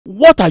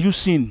what are you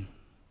seeing?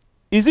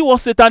 Is it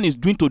what Satan is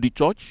doing to the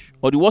church,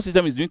 or the what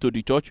system is doing to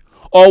the church,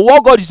 or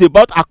what God is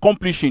about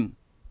accomplishing?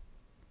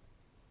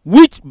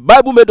 Which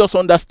Bible made us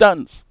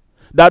understand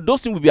that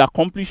those things will be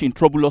accomplished in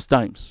troublous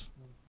times.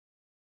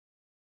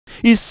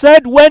 He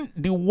said when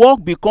the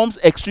work becomes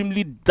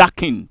extremely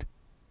darkened,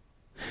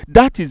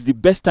 that is the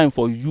best time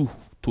for you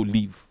to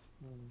live.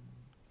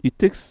 It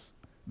takes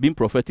being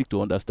prophetic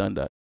to understand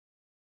that.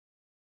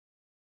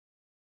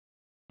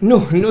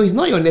 No, it's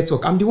not your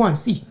network. I'm the one.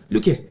 See,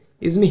 look here.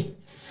 It's me.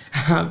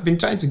 I've been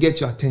trying to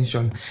get your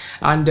attention.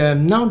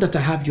 And now that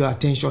I have your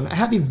attention, I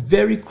have a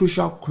very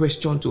crucial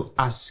question to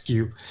ask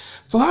you.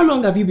 For how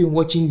long have you been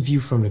watching View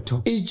from the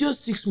Top? It's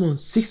just 6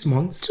 months. 6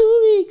 months?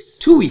 2 weeks.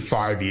 2 weeks?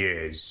 5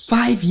 years.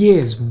 5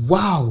 years.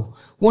 Wow.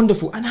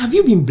 Wonderful. And have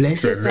you been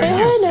blessed?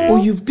 Oh,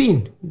 you've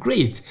been.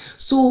 Great.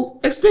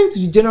 So explain to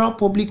the general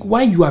public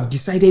why you have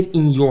decided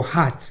in your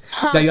heart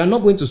that you are not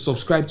going to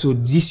subscribe to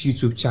this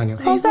YouTube channel.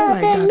 It's not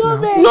like that now.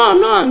 No,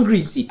 I'm not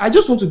angry. See, I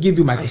just want to give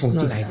you microphone.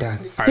 Take like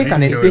that. Take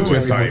and explain to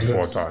everybody.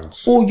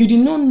 Oh, you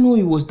did not know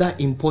it was that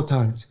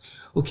important.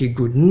 Okay,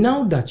 good.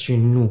 Now that you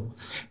know,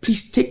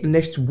 please take the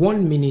next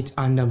 1 minute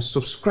and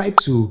subscribe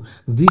to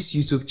this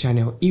YouTube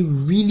channel. It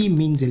really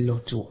means a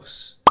lot to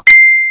us.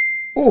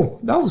 Oh,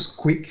 that was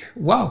quick.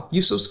 Wow,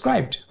 you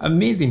subscribed.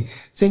 Amazing.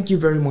 Thank you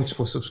very much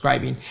for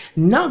subscribing.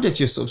 Now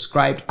that you're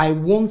subscribed, I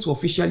want to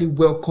officially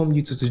welcome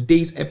you to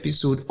today's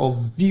episode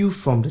of View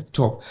from the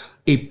Top,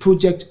 a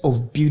project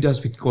of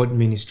Builders with God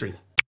Ministry.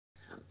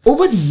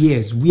 Over the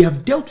years, we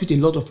have dealt with a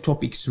lot of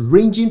topics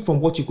ranging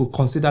from what you could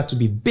consider to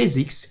be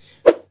basics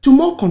to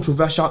more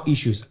controversial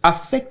issues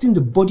affecting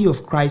the body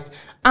of Christ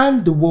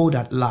and the world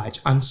at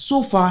large. And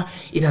so far,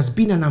 it has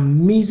been an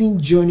amazing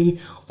journey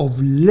of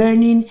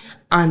learning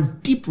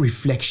and deep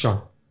reflection.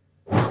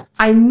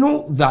 I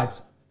know that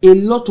a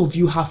lot of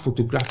you have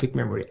photographic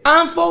memory,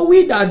 and for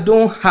we that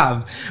don't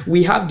have,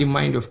 we have the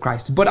mind of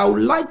Christ. But I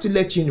would like to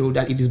let you know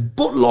that it is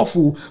both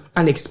lawful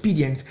and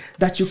expedient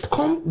that you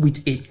come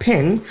with a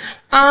pen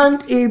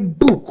and a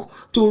book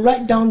to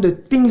write down the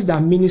things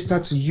that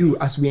minister to you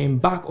as we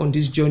embark on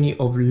this journey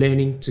of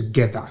learning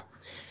together.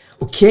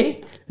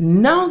 Okay?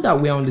 Now that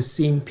we're on the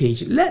same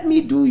page, let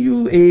me do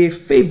you a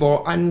favor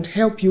and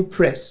help you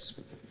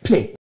press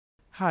play.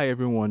 Hi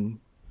everyone,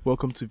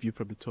 welcome to View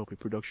from the Top, a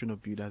production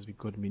of Builders with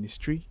God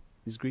Ministry.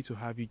 It's great to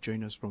have you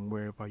join us from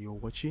wherever you're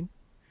watching.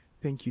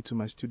 Thank you to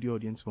my studio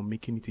audience for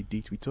making it a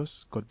date with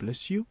us. God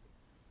bless you.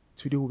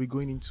 Today we'll be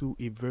going into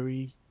a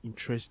very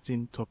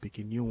interesting topic,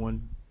 a new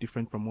one,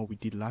 different from what we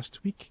did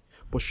last week.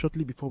 But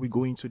shortly before we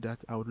go into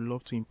that, I would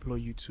love to implore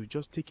you to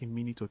just take a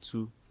minute or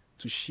two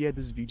to share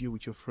this video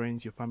with your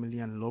friends, your family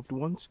and loved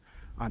ones,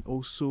 and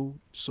also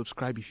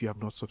subscribe if you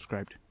have not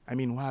subscribed. I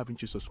mean, why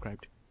haven't you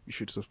subscribed? You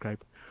should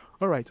subscribe.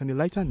 All right, on a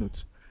lighter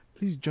note,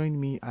 please join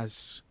me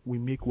as we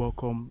make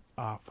welcome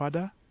our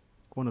father,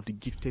 one of the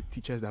gifted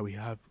teachers that we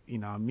have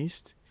in our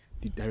midst,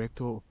 the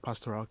director of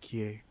pastoral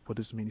care for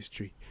this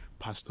ministry,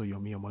 Pastor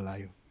Yomi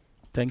Omolayo.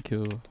 Thank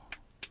you,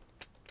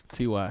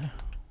 T.Y.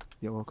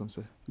 You're welcome,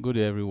 sir. Good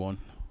day, everyone.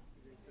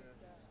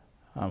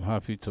 I'm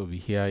happy to be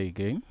here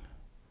again.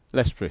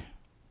 Let's pray.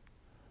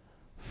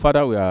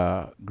 Father, we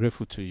are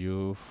grateful to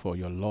you for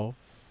your love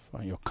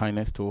and your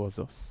kindness towards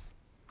us.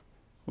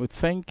 We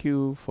thank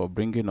you for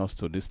bringing us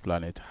to this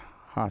planet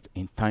Earth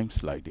in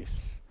times like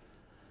this.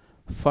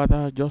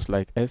 Father, just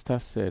like Esther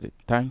said, in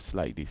times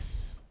like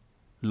this,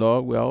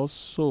 Lord, we are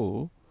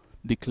also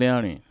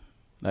declaring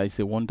that it's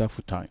a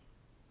wonderful time.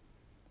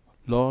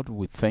 Lord,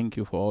 we thank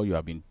you for all you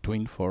have been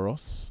doing for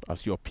us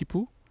as your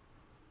people.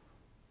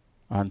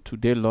 And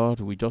today, Lord,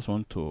 we just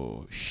want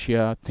to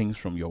share things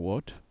from your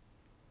word.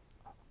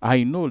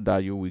 I know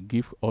that you will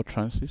give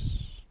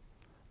utterances.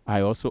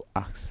 I also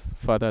ask,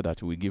 Father,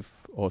 that you will give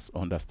us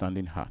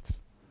understanding hearts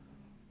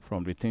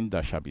from the things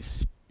that shall be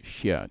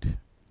shared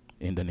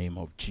in the name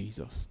of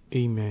Jesus.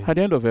 Amen. At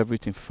the end of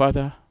everything,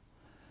 Father,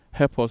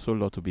 help us, O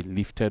Lord, to be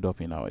lifted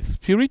up in our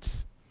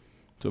spirits,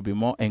 to be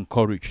more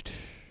encouraged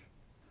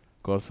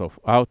because of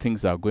how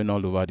things are going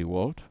all over the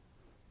world.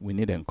 We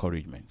need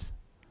encouragement.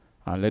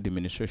 And let the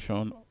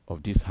ministration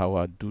of this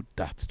hour do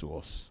that to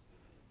us.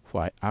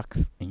 For I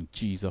ask in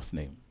Jesus'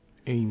 name.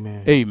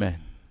 Amen. Amen.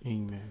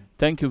 Amen.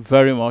 Thank you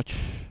very much.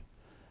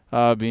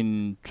 I've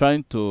been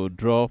trying to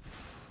drop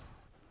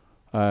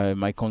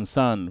my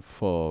concern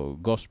for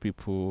God's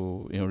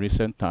people in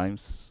recent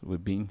times.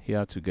 We've been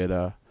here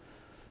together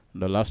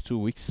the last 2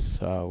 weeks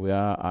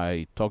where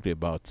I talked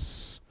about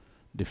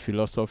the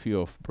philosophy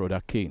of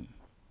Brother Cain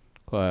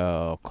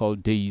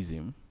called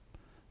deism.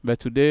 But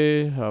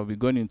today I'll be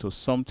going into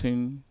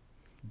something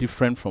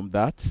different from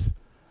that,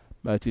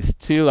 but it's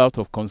still out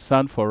of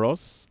concern for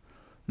us,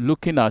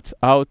 looking at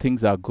how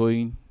things are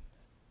going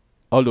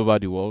all over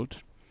the world.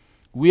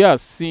 We are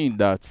seeing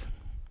that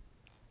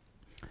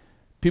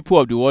people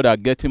of the world are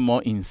getting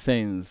more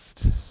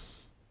incensed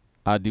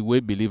at the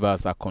way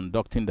believers are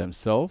conducting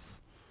themselves,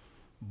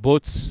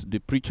 both the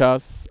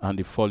preachers and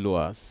the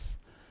followers.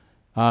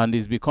 And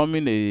it's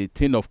becoming a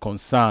thing of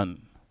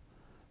concern.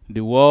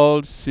 The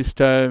world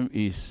system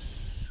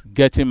is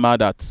getting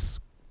mad at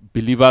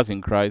believers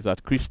in Christ, as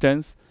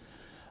Christians.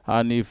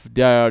 And if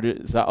there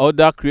is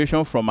other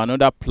creation from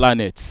another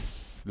planet,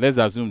 let's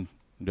assume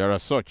there are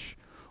such,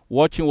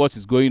 watching what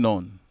is going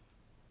on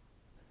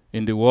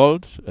in the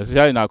world,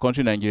 especially in our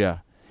country,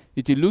 Nigeria,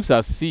 it looks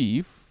as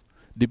if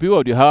the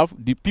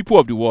people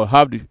of the world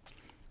have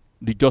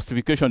the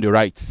justification, the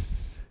right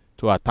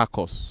to attack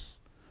us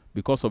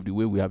because of the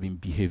way we have been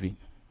behaving.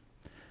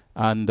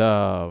 And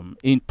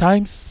in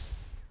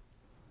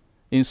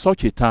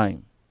such a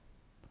time,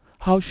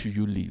 how should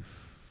you live?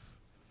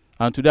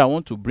 And today I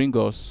want to paint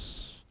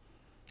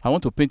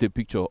a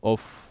picture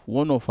of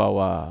one of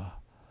our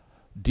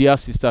dear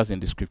sisters in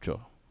the scripture,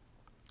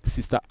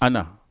 Sister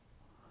Anna,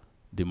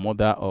 the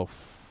mother of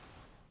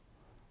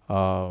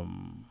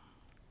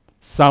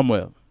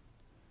Samuel.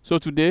 So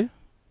today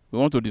we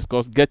want to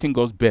discuss getting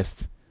God's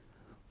best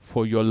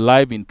for your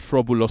life in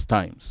troublous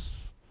times.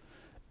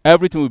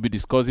 Everything we'll be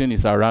discussing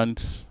is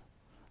around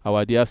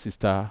our dear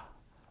sister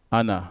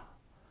Anna,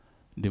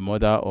 the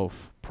mother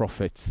of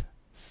Prophet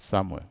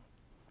Samuel.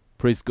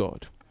 Praise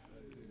God.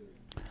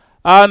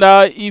 And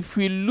if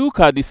we look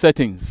at the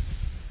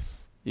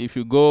settings, if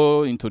you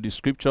go into the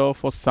scripture,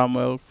 1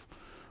 Samuel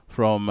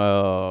from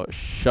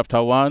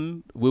chapter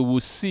 1, we will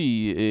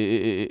see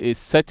a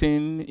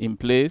setting in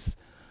place.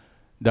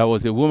 There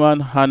was a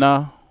woman,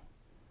 Hannah,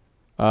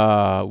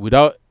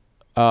 without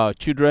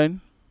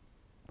children,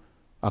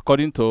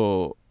 according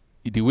to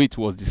the way it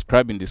was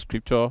described in the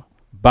scripture,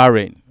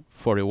 barren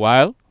for a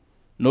while,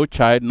 no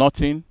child,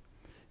 nothing.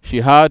 She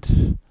had,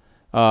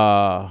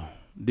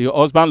 the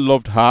husband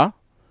loved her,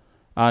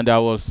 and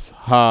there was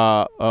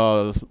her,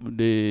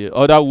 the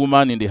other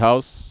woman in the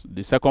house,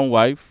 the second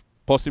wife,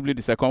 possibly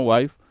the second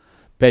wife,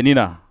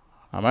 Penina.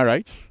 Am I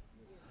right?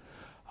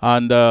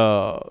 And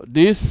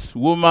this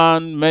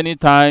woman, many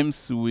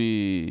times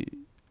we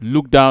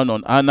look down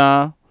on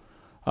Anna,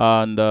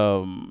 and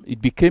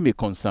it became a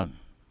concern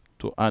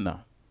to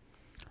Anna.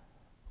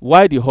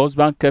 Why the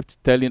husband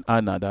kept telling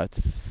Anna that,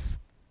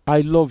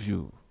 I love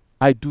you,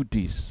 I do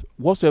this,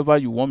 whatsoever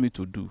you want me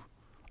to do,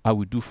 I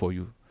will do for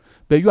you.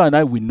 But you and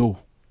I, we know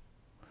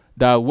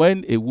that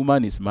when a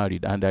woman is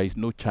married and there is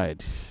no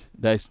child,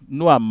 there is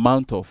no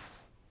amount of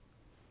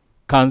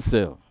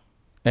counsel,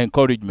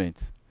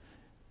 encouragement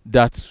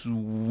that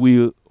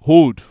will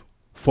hold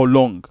for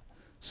long.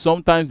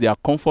 Sometimes they are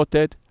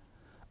comforted,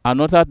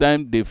 another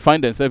time they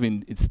find themselves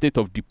in a state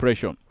of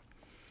depression.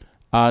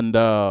 And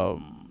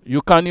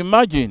you can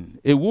imagine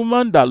a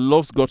woman that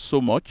loves God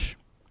so much,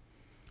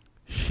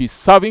 she's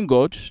serving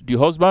God, the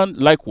husband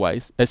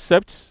likewise,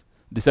 except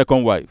the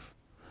second wife.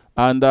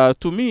 And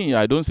to me,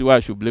 I don't see why I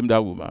should blame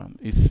that woman.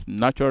 It's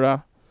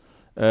natural.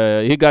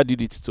 Hagar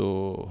did it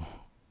to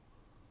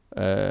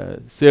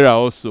Sarah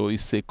also.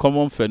 It's a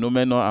common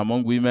phenomenon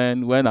among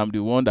women. When I'm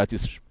the one that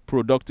is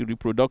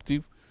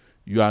reproductive,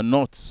 you are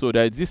not. So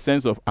there is this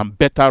sense of I'm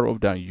better off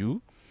than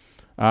you.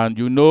 And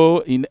you know,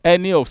 in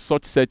any of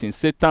such settings,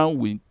 Satan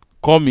will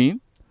come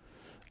in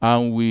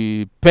and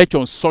we perch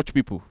on such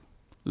people.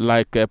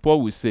 Like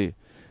Paul will say,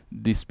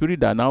 the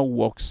spirit that now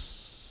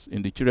works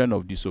in the children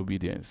of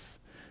disobedience.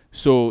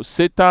 So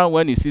Satan,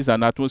 when he sees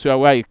an atmosphere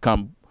where he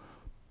can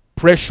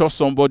pressure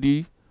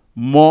somebody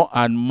more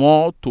and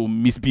more to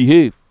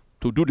misbehave,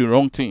 to do the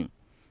wrong thing,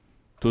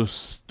 to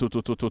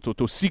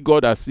see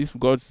God as if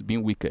God's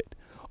being wicked.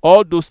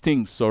 All those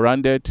things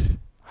surrounded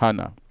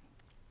Hannah.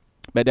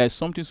 But there is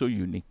something so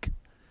unique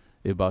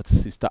about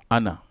Sister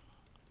Anna.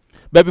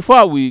 But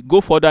before we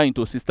go further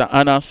into Sister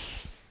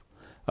Anna's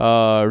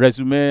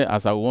resume,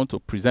 as I want to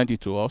present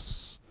it to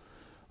us,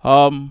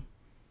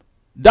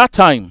 that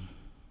time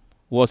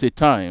was a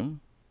time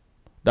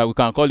that we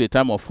can call a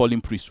time of fallen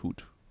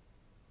priesthood.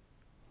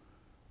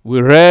 We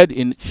read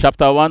in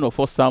chapter 1 of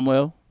 1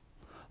 Samuel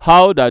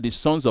how that the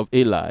sons of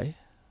Eli,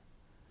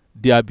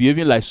 they are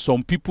behaving like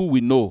some people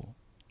we know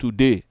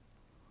today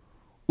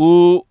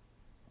who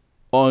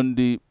on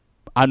the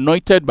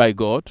anointed by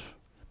God,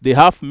 they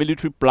have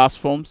military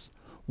platforms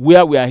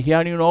where we are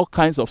hearing all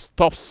kinds of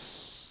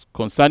stuffs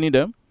concerning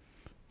them,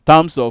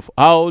 terms of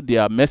how they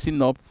are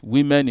messing up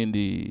women in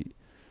the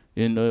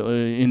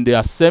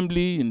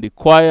assembly, in the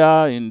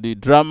choir, in the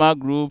drama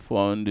group,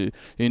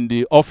 in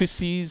the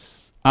offices,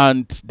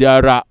 and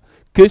there are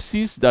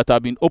cases that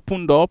have been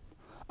opened up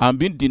and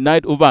been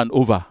denied over and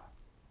over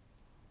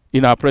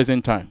in our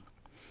present time.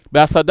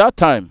 But as at that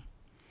time,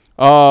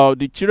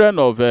 the children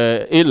of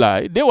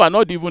Eli, they were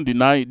not even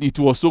denied. It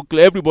was so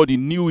clear. Everybody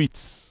knew it.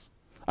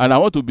 And I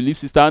want to believe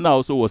Sister Anna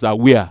also was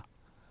aware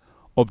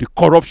of the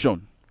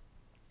corruption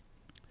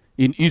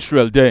in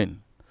Israel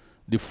then,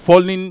 the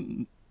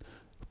fallen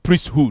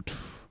priesthood,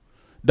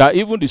 that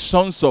even the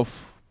sons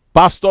of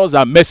pastors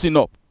are messing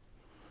up.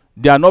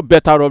 They are not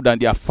better off than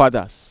their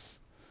fathers.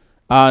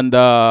 And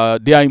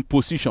they are in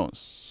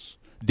positions.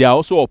 They are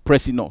also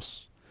oppressing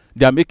us.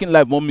 They are making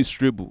life more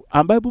miserable.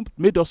 And Bible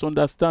made us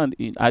understand,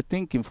 I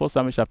think in 1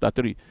 Samuel chapter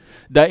 3,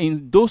 that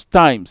in those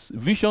times,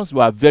 visions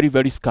were very,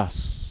 very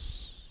scarce.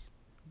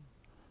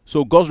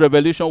 So God's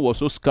revelation was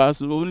so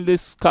scarce, only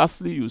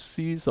scarcely you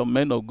see some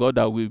men of God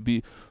that will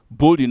be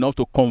bold enough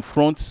to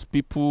confront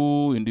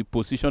people in the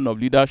position of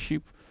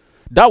leadership.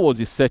 That was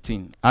the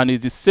setting. And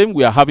it's the same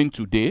we are having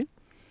today,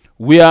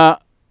 where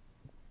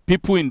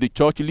people in the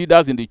church,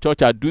 leaders in the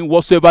church, are doing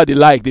whatsoever they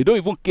like. They don't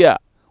even care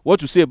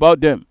what you say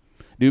about them.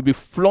 They'll be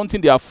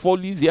flaunting their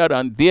follies here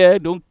and there,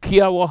 don't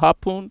care what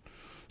happened.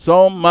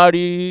 Some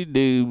marry,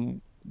 they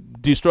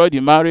destroy the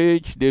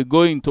marriage, they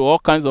go into all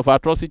kinds of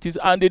atrocities,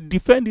 and they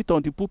defend it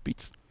on the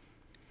pulpit.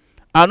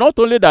 And not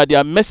only that, they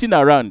are messing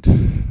around,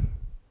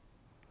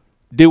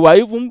 they were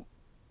even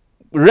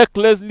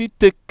recklessly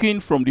taking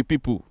from the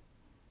people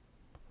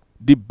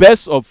the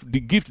best of the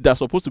gift that's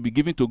supposed to be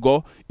given to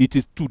God. It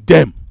is to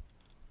them.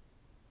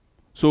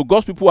 So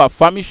God's people are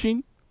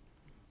famishing,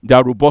 they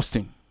are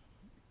robusting,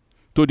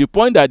 to the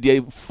point that the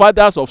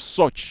fathers of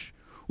such,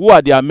 who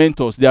are their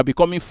mentors, they are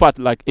becoming fat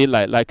like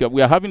Eli, like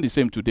we are having the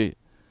same today.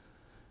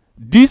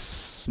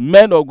 These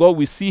men of God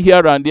we see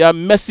here, and they are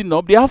messing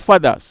up. They are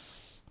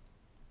fathers,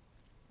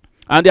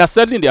 and they are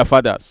settling their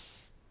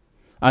fathers,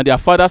 and their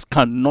fathers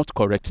cannot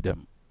correct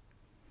them.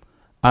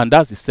 And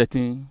that's the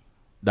setting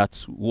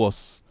that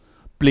was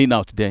playing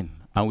out then,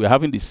 and we're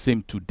having the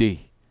same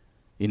today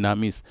in our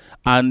midst.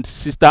 And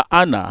Sister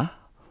Anna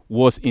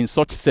was in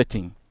such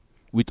setting,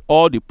 with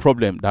all the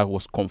problem that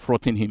was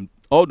confronting him,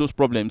 all those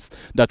problems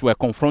that were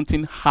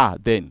confronting her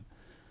then.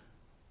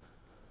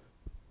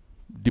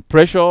 The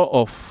pressure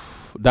of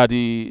that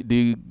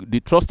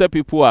the trusted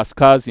people are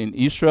scarce in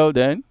Israel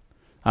then,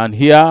 and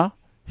here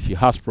she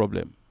has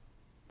problem.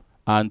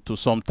 And to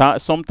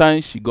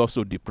sometimes she got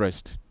so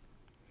depressed.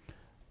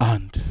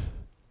 And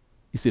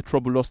it's a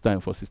troublous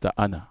time for Sister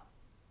Anna.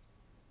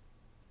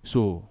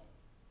 So,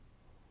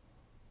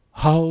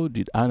 how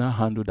did Anna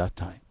handle that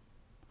time?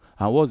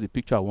 And what's the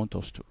picture I want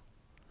us to?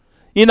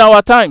 In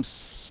our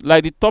times,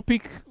 like the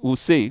topic will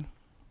say,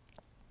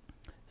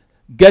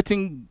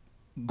 getting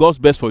God's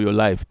best for your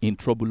life in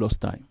troublous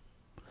time.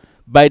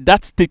 By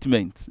that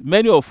statement,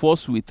 many of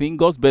us will think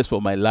God's best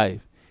for my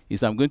life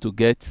is I'm going to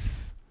get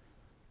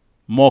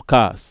more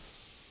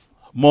cars,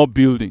 more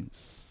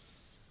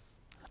buildings.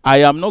 I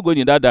am not going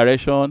in that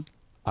direction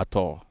at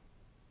all.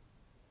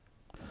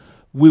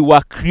 We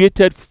were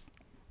created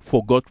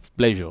for God's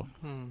pleasure.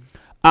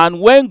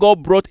 And when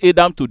God brought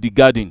Adam to the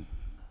garden,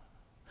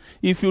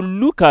 if you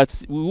look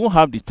at, we won't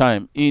have the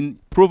time, in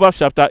Proverbs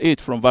chapter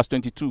 8 from verse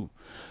 22,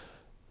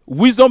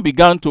 wisdom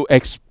began to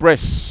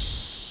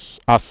express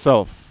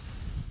herself.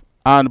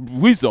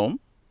 And wisdom,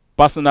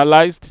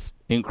 personalized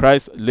in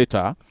Christ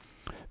later,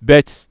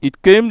 but it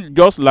came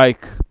just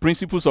like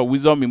principles of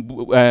wisdom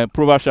in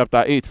Proverbs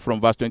chapter 8 from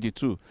verse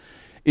 22.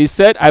 It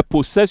said, I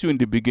possess you in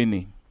the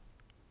beginning.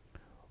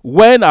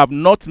 When I've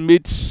not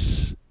made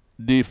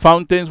the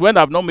fountains, when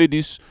I've not made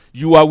this,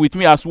 you are with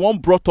me as one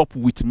brought up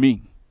with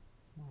me.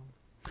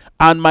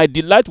 And my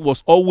delight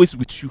was always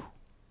with you.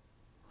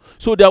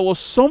 So there was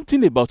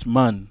something about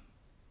man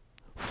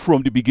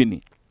from the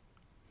beginning,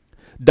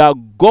 that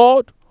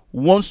God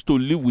wants to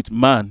live with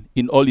man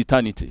in all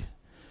eternity.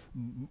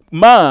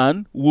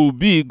 Man will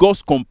be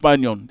God's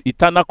companion,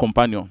 eternal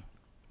companion,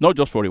 not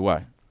just for a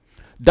while.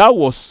 That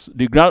was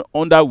the ground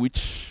under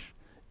which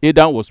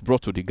Adam was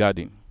brought to the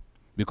garden.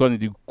 Because in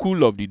the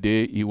cool of the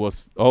day,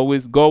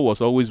 God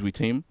was always with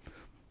him,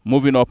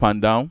 moving up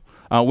and down.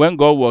 And when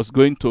God was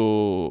going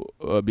to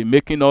be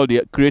making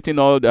creating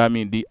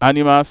the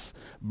animals,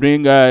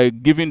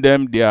 giving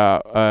them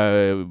their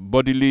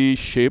bodily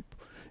shape,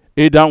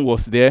 Adam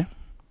was there,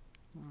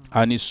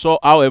 and he saw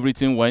how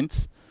everything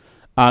went.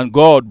 And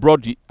God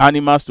brought the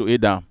animals to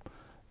Adam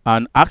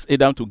and asked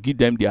Adam to give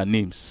them their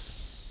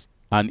names,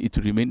 and it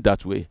remained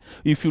that way.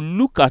 If you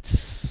look at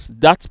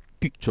that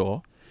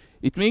picture,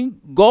 it means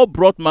God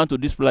brought man to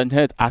this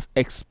planet as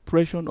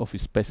expression of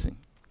his person.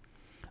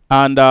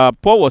 And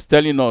Paul was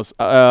telling us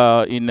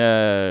in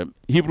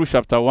Hebrews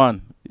chapter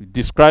 1,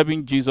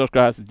 describing Jesus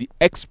Christ as the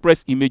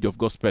express image of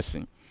God's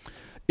person.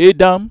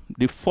 Adam,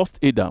 the first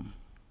Adam,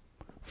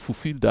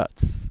 fulfilled that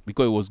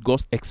because it was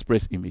God's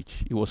express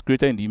image. He was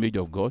created in the image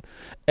of God.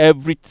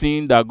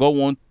 Everything that God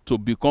wants to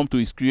become to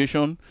his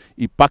creation,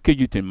 he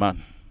packaged it in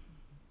man.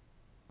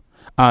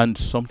 And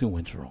something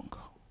went wrong.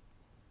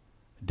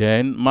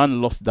 Then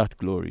man lost that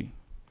glory,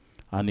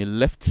 and he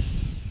left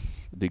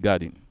the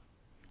garden.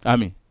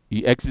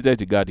 He exited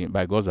the garden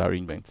by God's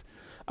arrangement.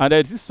 And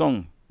there's this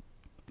song,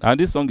 and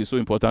this song is so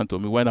important to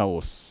me when I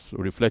was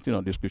reflecting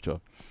on this scripture.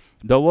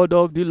 The word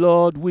of the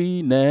Lord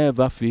we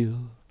never fail,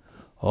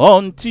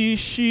 until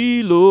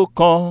Shiloh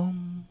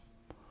come,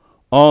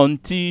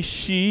 until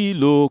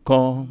Shiloh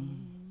come,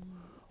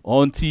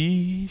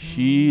 until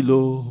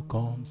Shiloh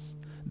comes.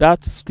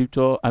 That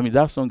scripture,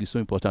 that song is so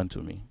important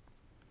to me.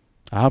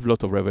 I have a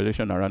lot of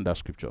revelation around that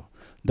scripture.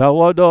 The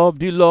word of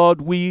the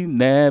Lord will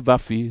never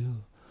fail,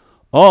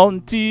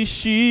 until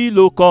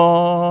Shiloh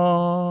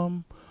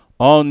come,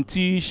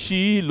 until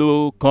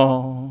Shiloh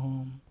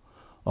come,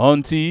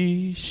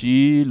 until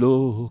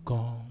Shiloh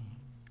come.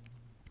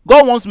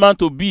 God wants man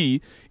to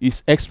be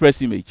his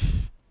express image.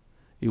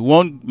 He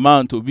wants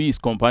man to be his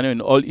companion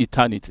in all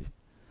eternity.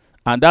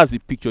 And that's the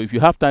picture. If you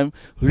have time,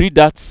 read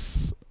that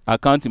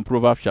account in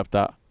Proverbs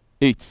chapter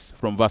 8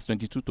 from verse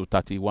 22 to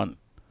 31.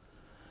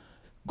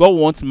 God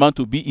wants man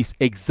to be his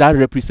exact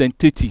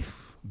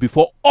representative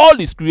before all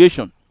his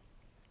creation.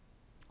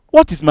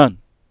 What is man?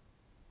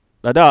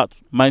 That thou art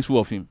mindful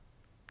of him.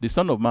 The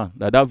Son of Man,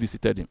 that thou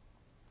visited him.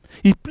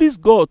 It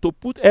pleased God to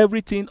put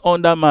everything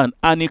under man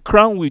and he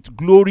crowned with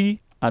glory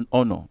and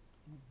honor.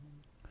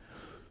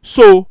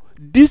 So,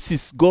 this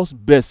is God's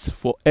best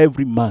for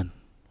every man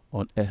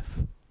on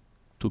earth.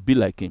 To be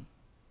like him.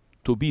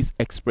 To be his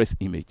express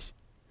image.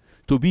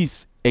 To be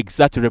his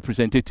exact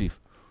representative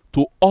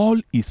to all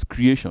his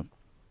creation.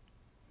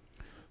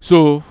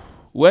 So,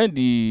 when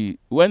the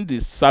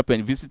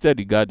serpent visited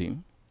the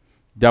garden,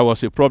 there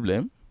was a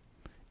problem.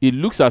 It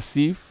looks as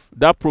if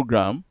that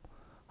program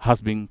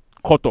has been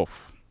cut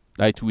off,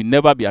 that it will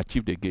never be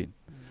achieved again.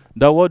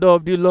 The word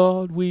of the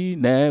Lord will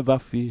never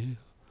fail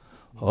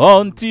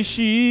until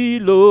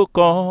Shiloh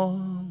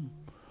come,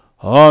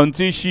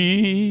 until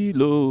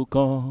Shiloh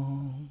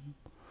come,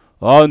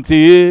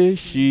 until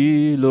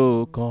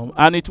Shiloh come.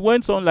 And it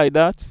went on like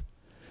that.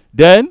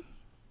 Then,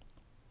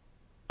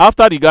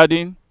 after the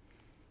garden,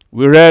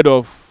 we read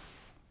of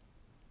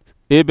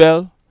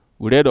Abel,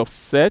 we read of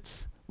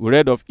Seth, we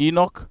read of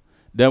Enoch,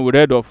 then we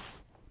read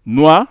of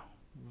Noah,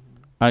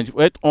 and it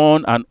went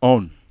on and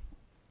on.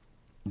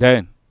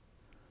 Then,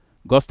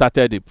 God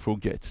started a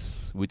project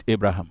with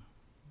Abraham,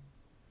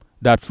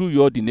 that through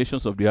you all the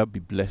nations of the earth be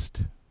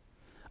blessed.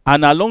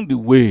 And along the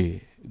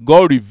way,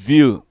 God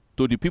revealed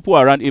to the people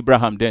around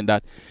Abraham then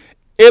that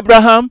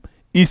Abraham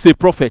is a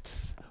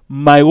prophet,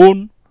 my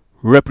own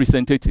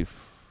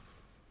representative.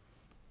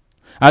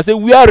 I say,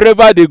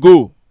 wherever they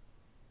go,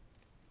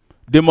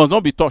 they must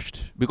not be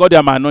touched because they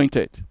are my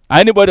anointed.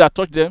 Anybody that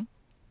touch them,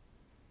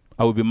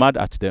 I will be mad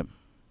at them.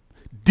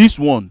 This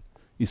one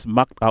is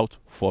marked out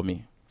for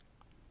me.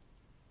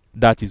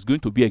 That is going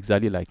to be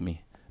exactly like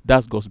me.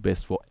 That's God's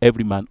best for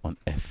every man on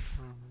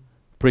earth.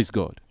 Praise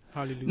God.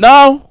 Hallelujah.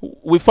 Now,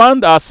 we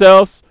found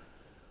ourselves,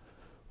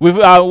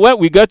 when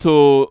we get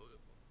to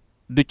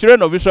the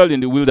children of Israel in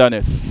the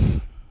wilderness,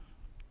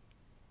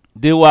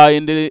 they were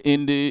in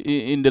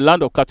the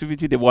land of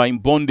captivity, they were in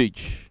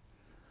bondage.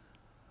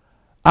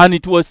 And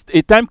it was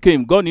a time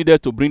came, God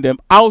needed to bring them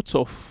out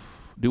of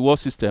the world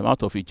system,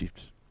 out of Egypt.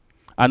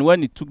 And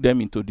when he took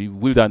them into the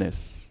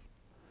wilderness,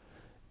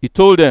 he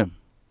told them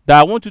that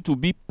I want you to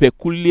be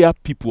peculiar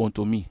people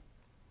unto me,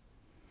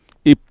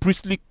 a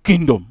priestly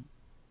kingdom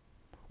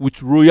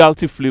with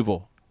royalty flavor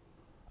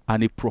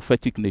and a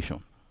prophetic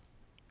nation.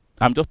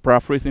 I'm just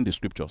paraphrasing the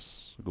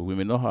scriptures. We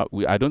may not have,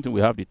 I don't think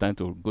we have the time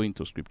to go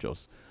into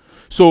scriptures.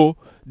 So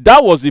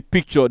that was the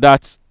picture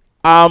that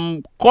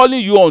I'm calling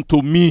you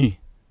unto me,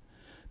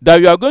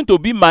 that you are going to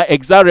be my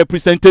exact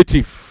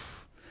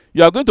representative.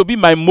 You are going to be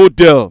my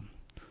model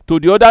to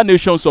the other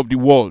nations of the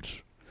world.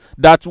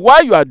 That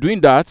while you are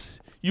doing that,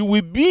 you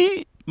will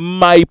be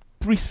my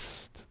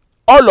priest.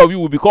 All of you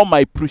will become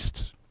my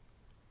priest.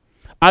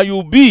 And you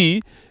will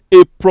be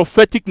a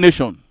prophetic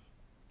nation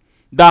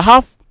that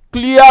have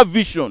clear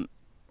vision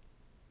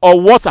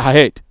of what's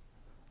ahead,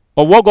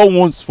 of what God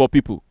wants for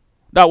people.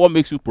 That's what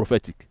makes you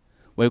prophetic,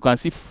 when you can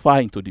see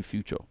far into the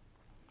future.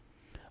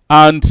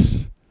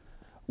 And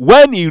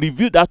when he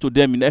revealed that to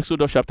them in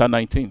Exodus chapter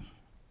 19,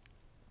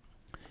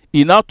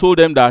 he now told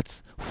them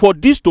that for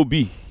this to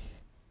be,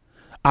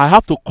 I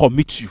have to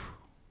commit you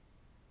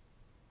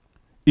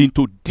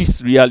into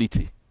this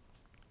reality.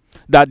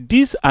 That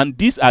this and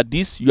this are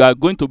this you are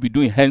going to be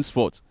doing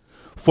henceforth.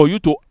 For you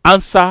to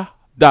answer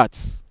that,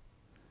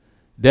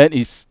 then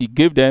he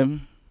gave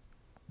them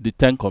the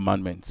 10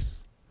 commandments.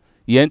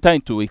 He entered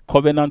into a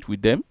covenant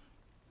with them.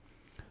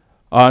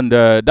 And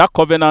that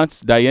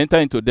covenant that he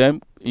entered into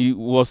them, it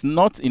was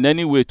not in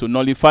any way to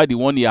nullify the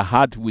one he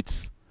had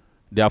with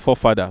their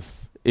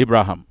forefathers,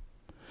 Abraham.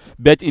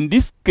 But in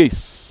this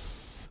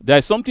case, there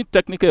is something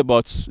technical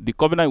about the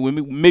covenant we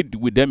made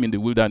with them in the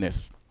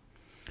wilderness.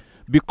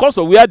 Because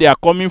of where they are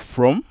coming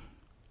from,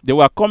 they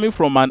were coming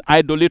from an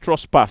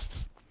idolatrous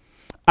past.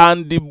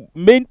 And the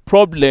main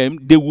problem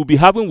they will be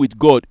having with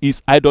God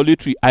is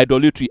idolatry,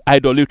 idolatry,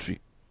 idolatry.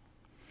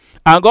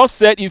 And God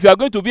said, if you are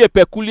going to be a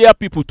peculiar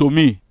people to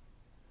me,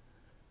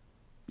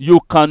 you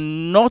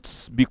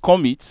cannot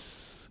become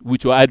it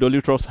with your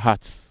idolatrous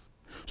heart.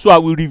 So I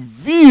will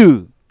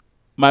reveal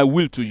my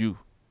will to you.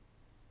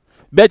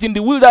 But in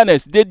the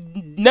wilderness, they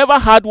never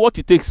had what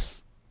it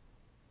takes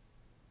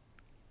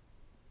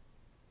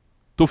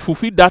to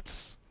fulfill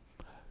that,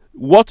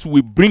 what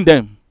will bring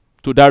them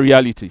to that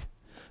reality.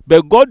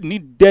 But God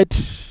needed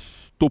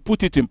to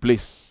put it in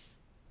place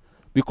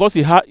because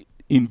he had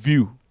in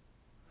view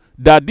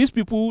that these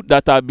people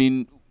that have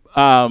been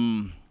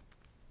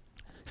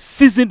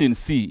seasoned in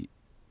sea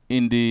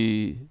in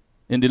the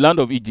land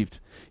of Egypt,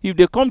 if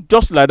they come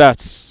just like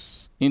that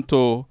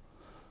into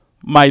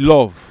my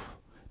love,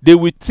 they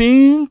will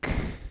think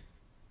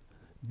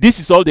this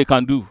is all they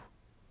can do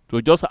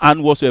to just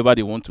earn whatsoever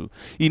they want to.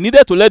 He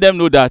needed to let them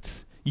know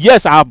that,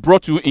 yes, I have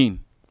brought you in.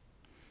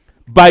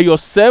 By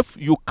yourself,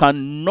 you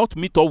cannot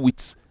meet up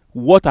with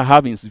what I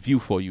have in view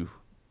for you.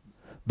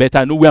 But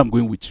I know where I'm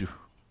going with you.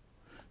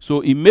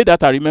 So he made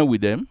that agreement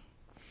with them,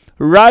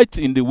 right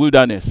in the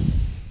wilderness,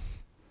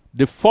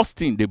 the first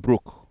thing they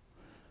broke,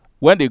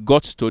 when they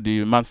got to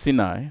the Mount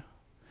Sinai,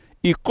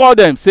 he called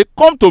them, say,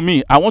 come to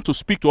me. I want to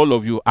speak to all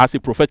of you as a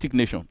prophetic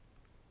nation.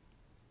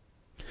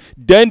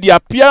 Then the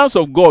appearance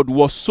of God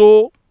was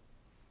so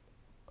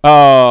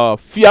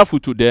fearful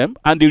to them,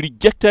 and they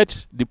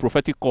rejected the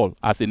prophetic call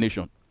as a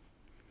nation.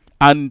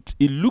 And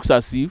it looks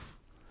as if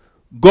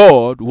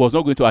God was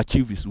not going to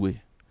achieve his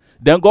way.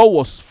 Then God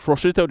was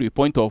frustrated to the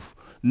point of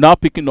now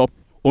picking up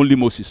only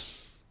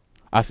Moses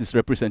as his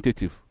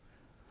representative.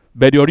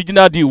 But the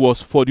original deal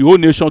was for the whole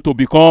nation to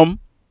become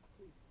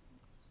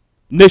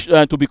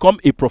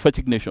a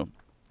prophetic nation.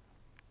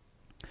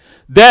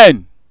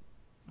 Then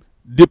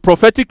the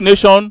prophetic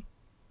nation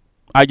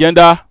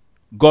agenda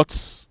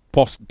got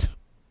paused.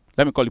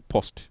 Let me call it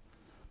paused.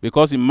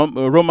 Because in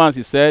Romans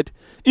he said,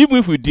 even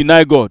if we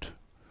deny God,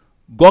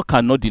 God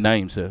cannot deny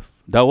himself.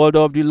 The word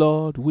of the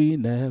Lord will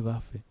never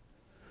fail.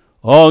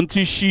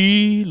 Until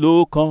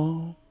Shiloh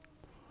come.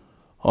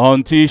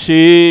 Until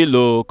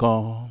Shiloh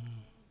come.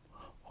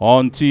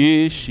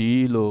 Until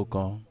Shiloh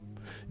come.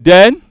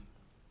 Then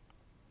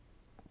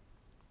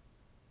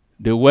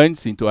they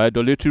went into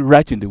idolatry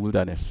right in the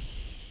wilderness.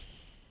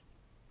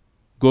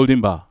 Golden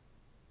bar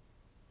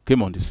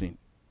came on the scene.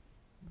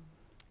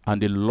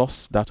 And they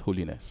lost that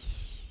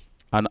holiness.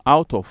 And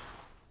out of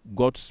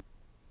God's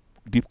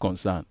deep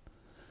concern,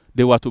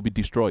 they were to be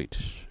destroyed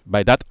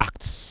by that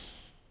act.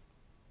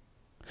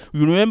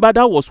 You remember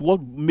that was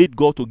what made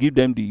God to give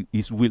them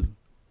his will,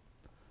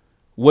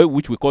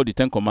 which we call the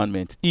 10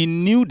 Commandments. He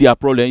knew their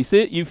problem. He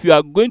said, if you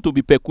are going to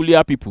be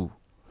peculiar people,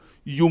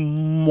 you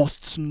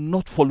must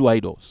not follow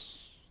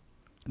idols.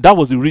 That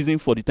was the reason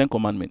for the 10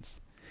 Commandments.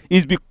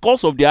 It's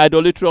because of the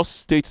idolatrous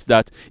states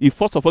that he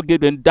first of all gave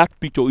them that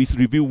picture, his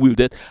revealed will,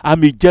 that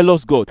I'm a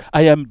jealous God.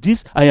 I am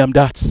this, I am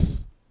that.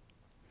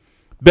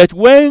 But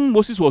when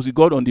Moses was with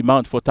God on the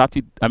mount for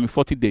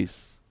 40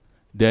 days,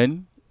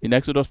 then in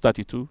Exodus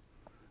 32,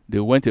 they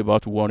went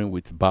about warring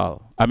with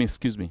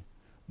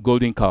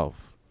golden calf.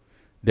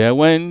 Then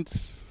when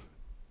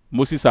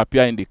Moses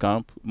appeared in the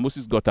camp,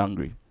 Moses got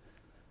angry.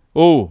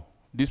 Oh,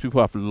 these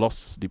people have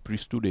lost the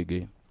priesthood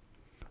again.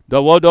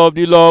 The word of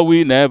the Lord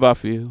will never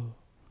fail.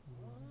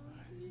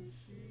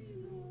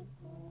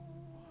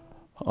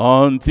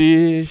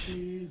 Until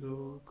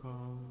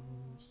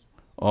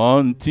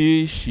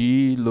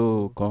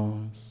Shiloh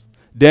comes.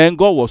 Then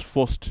God was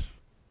forced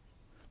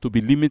to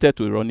be limited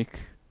to Aaronic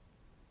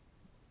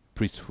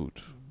priesthood.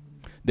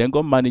 Then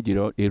God managed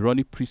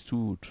Aaronic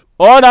priesthood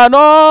on and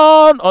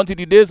on until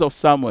the days of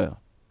Samuel.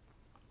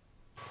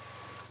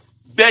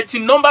 But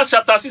in Numbers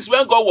chapter 6,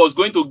 when God was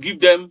going to give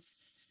them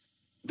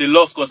the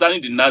laws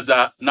concerning the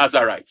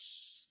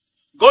Nazarites,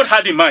 God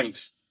had in mind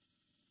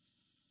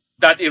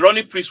that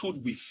Aaronic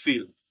priesthood will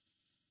fail.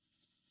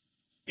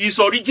 His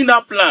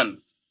original plan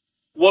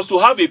was to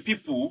have a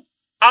people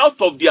out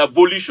of their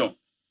volition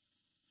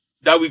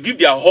that will give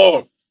their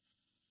all.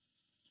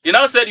 He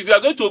now said, if you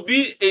are going to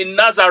be a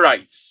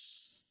Nazarite,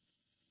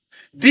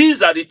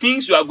 these are the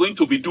things you are going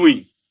to be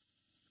doing.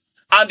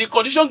 And the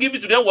condition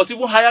given to them was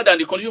even higher than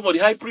the condition for the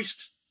high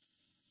priest.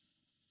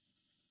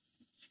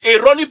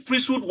 Aaronic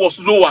priesthood was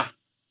lower.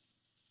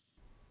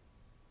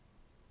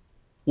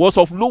 Was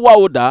of lower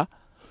order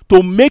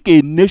to make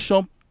a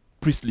nation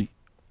priestly.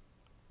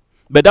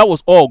 But that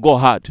was all God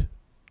had.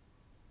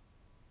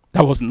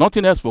 There was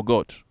nothing else for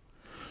God.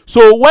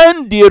 So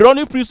when the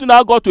Aaronic priesthood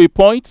now got to a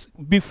point,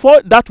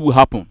 before that will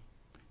happen,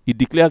 it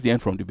declares the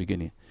end from the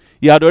beginning.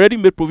 He had already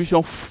made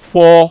provision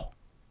for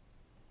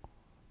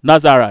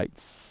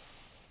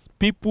Nazarites,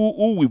 people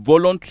who will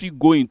voluntarily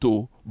go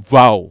into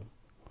vow.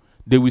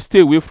 They will stay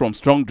away from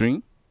strong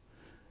drink.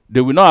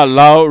 They will not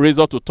allow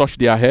razor to touch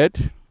their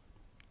head.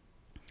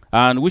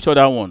 And which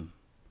other one?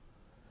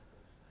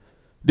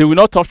 They will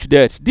not touch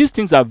death. These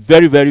things are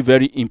very, very,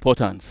 very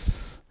important.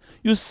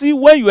 You see,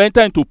 when you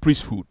enter into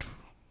priesthood,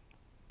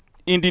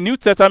 in the New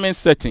Testament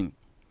setting,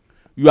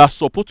 you are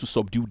supposed to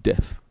subdue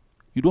death.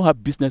 You don't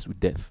have business with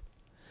death.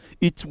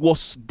 It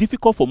was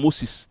difficult for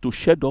Moses to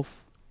shed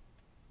off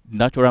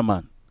natural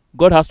man.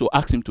 God has to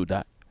ask him to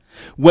die.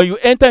 When you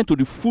enter into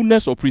the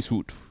fullness of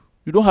priesthood,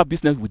 you don't have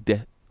business with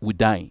death, with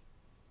dying.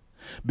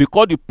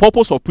 Because the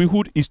purpose of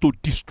priesthood is to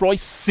destroy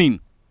sin.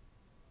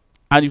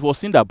 And it was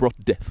sin that brought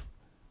death.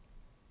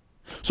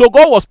 So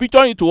God was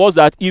picturing to us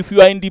that if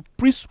you are in the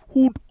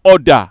priesthood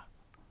order,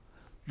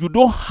 you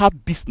don't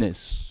have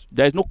business.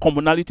 There is no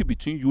commonality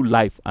between you,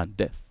 life and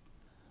death.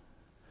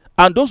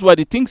 And those were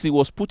the things he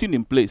was putting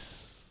in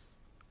place.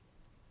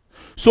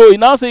 So he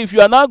now says, if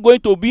you are now going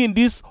to be in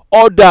this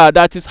order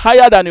that is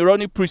higher than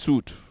Aaronic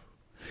priesthood,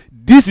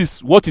 this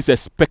is what is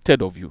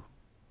expected of you.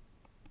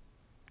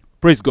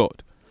 Praise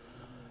God.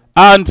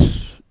 And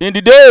in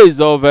the days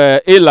of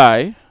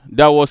Eli,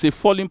 there was a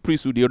fallen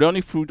priesthood. The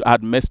Aaronic priesthood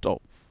had messed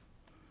up.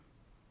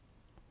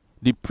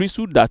 The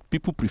priesthood that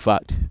people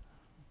preferred,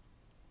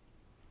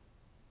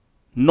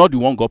 not the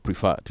one God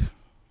preferred.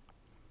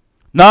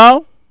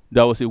 Now,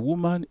 there was a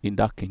woman in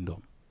that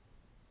kingdom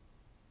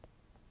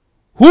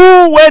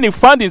who, when he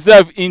found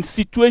himself in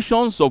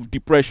situations of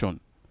depression,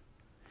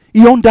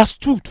 He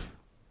understood.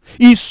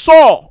 He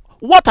saw.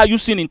 What are you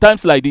seeing in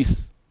times like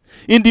this?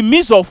 In the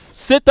midst of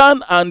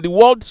Satan and the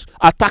world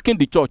attacking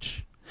the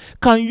church,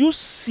 can you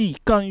see,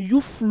 can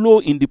you flow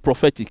in the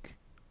prophetic?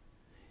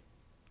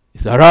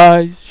 It's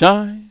arise,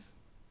 shine.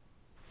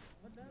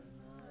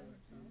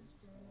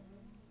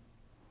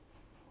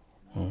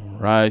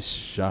 Rise,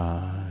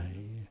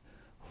 shine,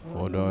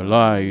 for the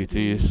light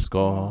is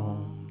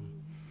come.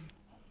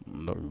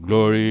 The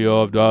glory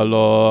of the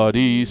Lord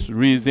is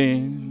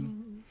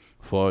risen.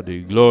 For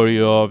the glory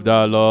of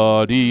the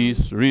Lord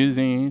is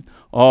risen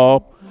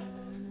up.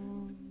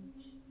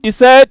 He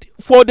said,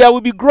 for there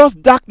will be gross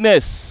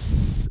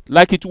darkness,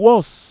 like it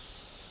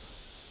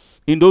was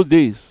in those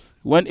days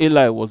when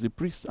Eli was the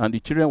priest and the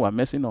children were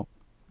messing up.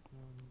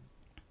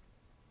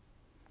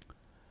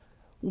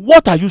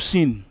 What are you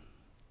seeing?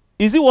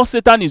 Is it what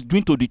Satan is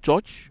doing to the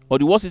church, or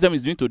the what Satan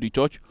is doing to the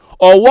church,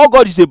 or what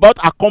God is about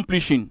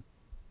accomplishing?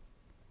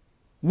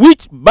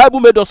 Which Bible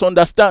made us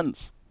understand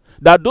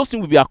that those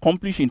things will be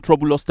accomplished in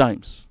troublous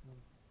times.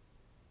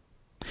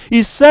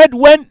 He said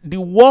when the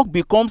work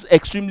becomes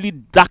extremely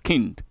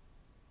darkened,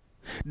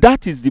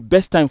 that is the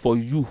best time for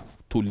you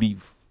to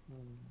live.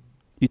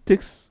 It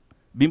takes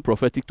being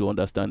prophetic to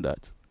understand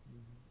that.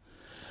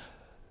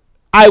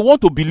 I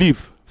want to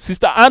believe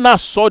Sister Anna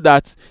saw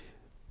that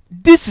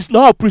this is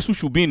not how priesthood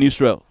should be in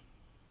Israel.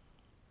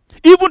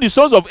 Even the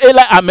sons of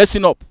Eli are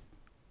messing up.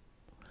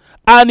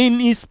 And in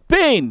his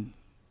pain,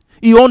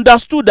 he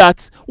understood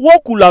that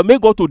what could have made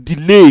God to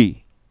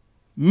delay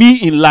me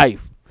in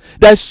life?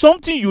 There is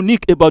something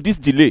unique about this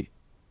delay.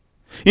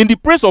 In the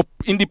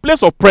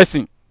place of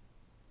pressing,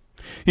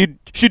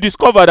 she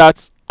discovered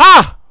that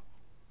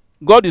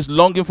God is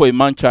longing for a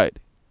man child.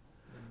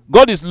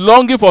 God is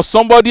longing for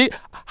somebody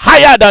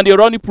higher than the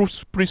Aaronic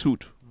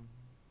priesthood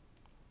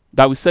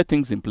that will set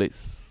things in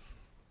place.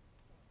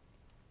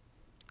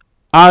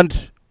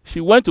 And she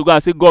went to God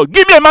and said, God,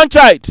 give me a man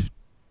child.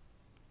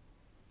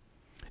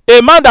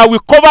 A man that will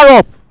cover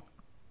up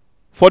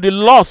for the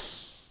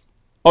loss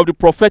of the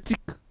prophetic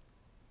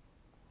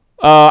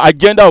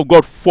agenda of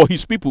God for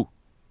his people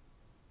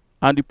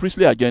and the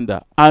priestly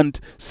agenda. And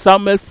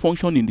Samuel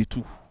functioned in the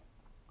two.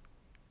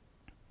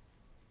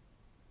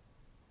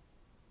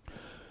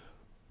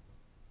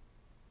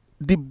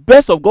 The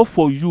best of God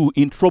for you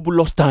in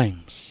troublous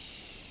times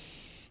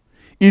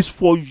is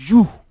for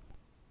you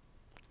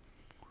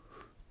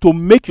to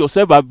make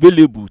yourself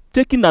available,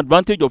 taking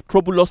advantage of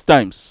troublous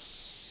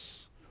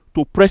times,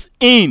 to press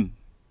in.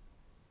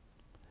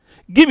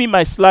 Give me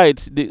my slide,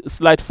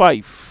 slide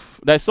 5.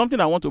 There's something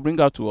I want to bring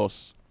out to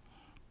us.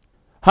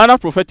 Hannah's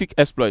prophetic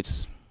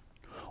exploits.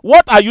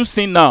 What are you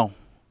seeing now?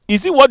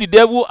 Is it what the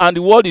devil and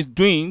the world is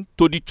doing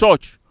to the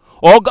church,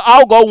 or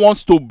how God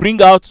wants to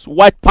bring out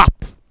white pap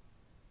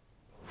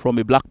from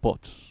a black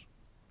pot?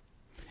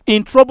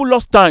 In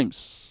troublous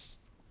times,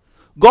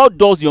 God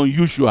does the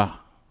unusual,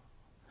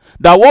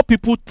 that what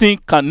people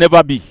think can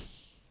never be.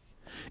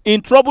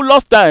 In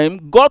troublous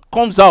time, God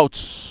comes out.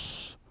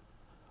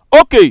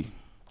 Okay,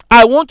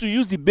 I want to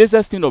use the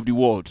basest thing of the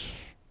world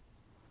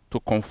to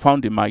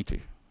confound the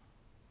mighty.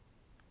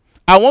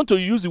 I want to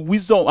use the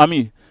wisdom,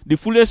 the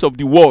fullness of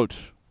the world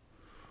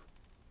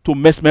to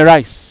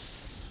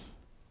mesmerize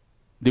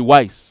the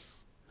wise.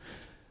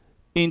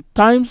 In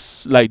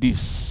times like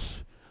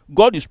this,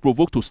 God is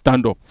provoked to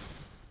stand up.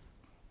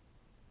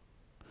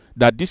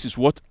 That this is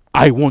what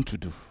I want to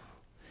do.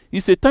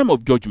 It's a time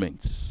of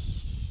judgment.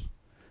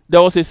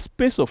 There was a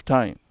space of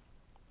time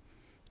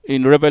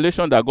in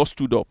Revelation that God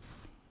stood up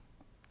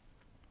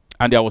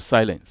and there was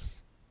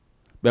silence.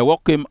 But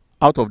what came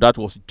out of that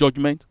was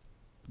judgment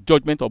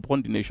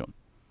upon the nation.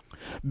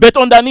 But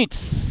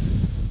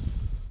underneath,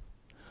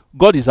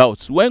 God is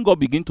out. When God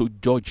begins to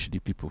judge the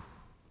people,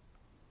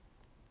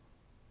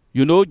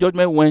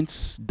 judgment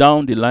went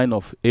down the line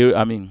of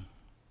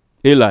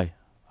Eli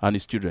and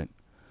his children.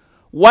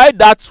 Why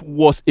that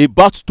was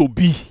about to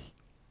be,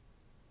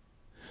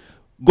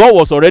 God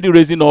was already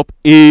raising up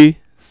a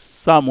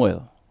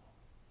Samuel.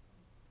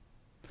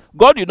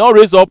 God did not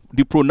raise up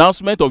the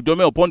pronouncement of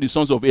judgment upon the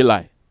sons of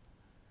Eli.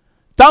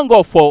 Thank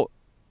God for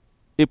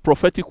a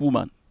prophetic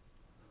woman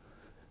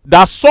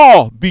that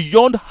saw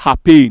beyond her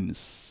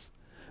pains,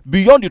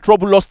 beyond the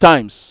troublous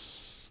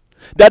times,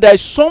 that there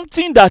is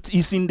something that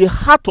is in the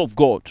heart of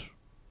God,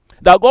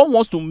 that God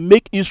wants to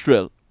make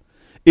Israel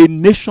a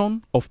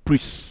nation of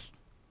priests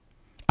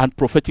and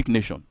prophetic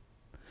nation.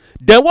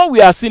 Then what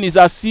we are seeing is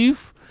as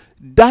if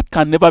that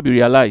can never be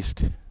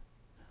realized.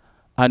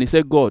 And he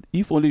said, God,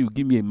 if only you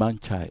give me a man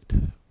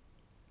child.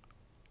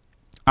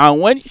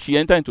 And when she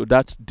entered into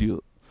that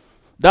deal,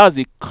 that's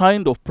the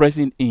kind of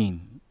pressing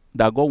in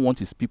that God wants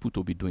his people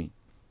to be doing.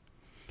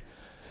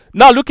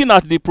 Now looking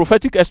at the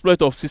prophetic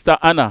exploit of Sister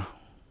Anna,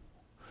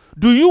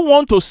 do you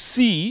want to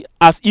see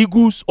as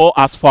eagles or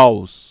as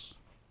fowls?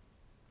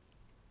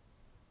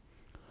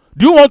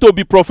 Do you want to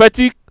be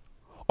prophetic,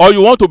 or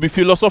you want to be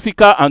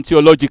philosophical and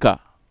theological?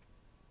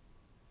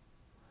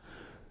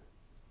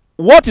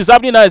 What is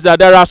happening now is that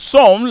there are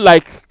some,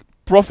 like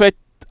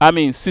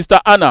Sister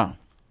Anna,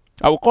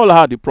 I will call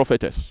her the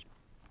prophetess.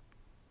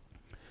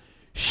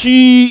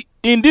 She,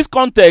 in this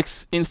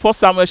context, in 1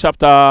 Samuel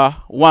chapter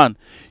 1,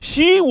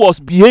 she was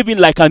behaving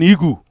like an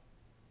eagle.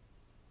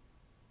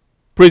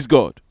 Praise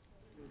God.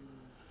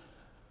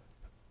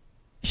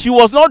 She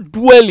was not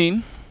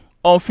dwelling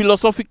on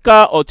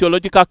philosophical or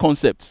theological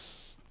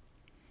concepts.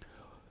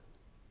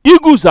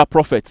 Eagles are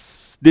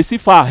prophets. They see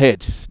far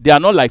ahead. They are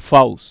not like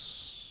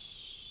fowls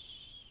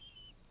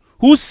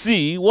who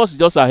see what's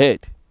just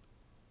ahead.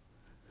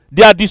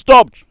 They are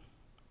disturbed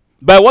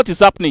by what is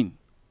happening.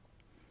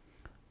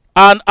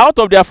 And out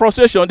of their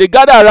frustration, they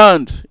gather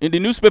around in the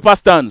newspaper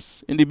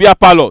stands, in the beer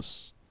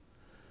parlors,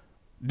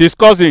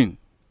 discussing,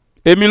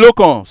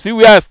 Emilokan, see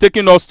where it's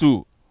taking us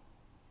to.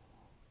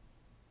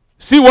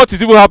 See what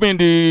is even happening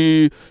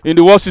in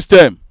the world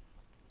system.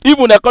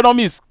 Even the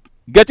economy is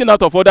getting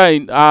out of order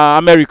in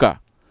America.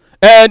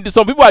 And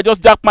some people are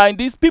just jackpine.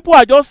 These people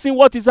are just seeing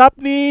what is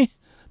happening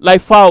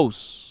like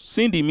fowls,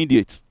 seeing the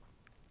immediate.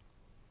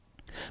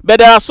 But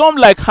there are some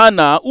like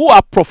Hannah who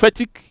are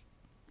prophetic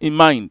in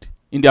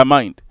their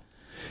mind.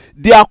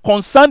 They are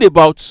concerned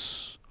about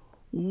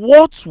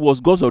what was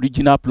God's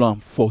original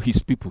plan for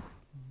his people.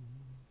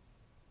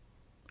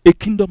 A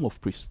kingdom of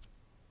priests.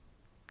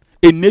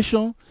 A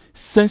nation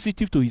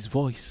sensitive to his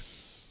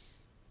voice.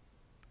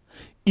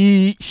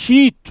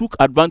 She took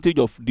advantage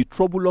of the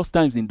troublous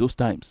times in those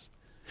times.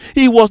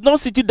 He was not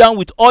sitting down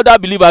with other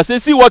believers. Say,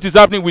 see what is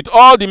happening with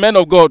all the men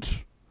of God.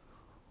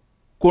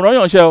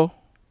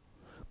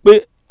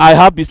 But I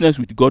have business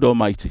with God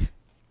Almighty.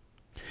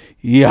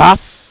 He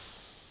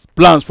has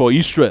plans for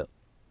Israel.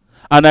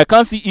 And I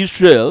can't see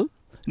Israel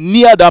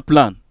near that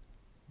plan.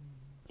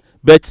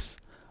 But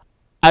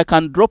I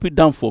can drop it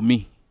down for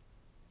me.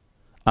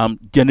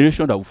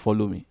 Generation that will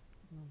follow me.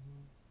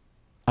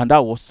 And that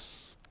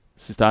was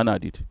Sister Anna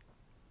did.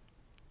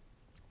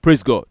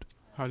 Praise God.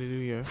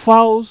 Hallelujah.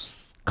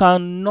 Fowls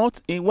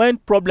cannot, when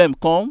problem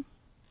come,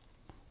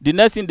 the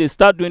next thing they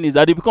start doing is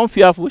that they become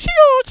fearful.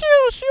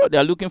 They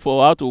are looking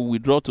for how to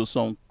withdraw to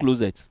some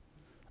closet.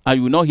 And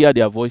you will not hear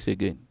their voice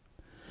again.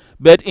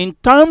 But in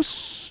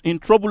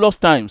troublous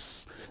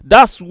times,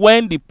 that's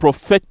when the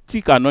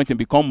prophetic anointing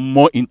become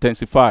more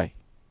intensified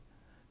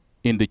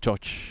in the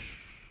church.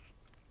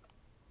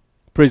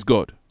 Praise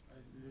God.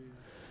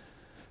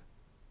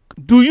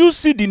 Do you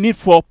see the need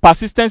for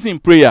persistence in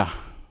prayer?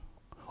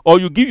 Or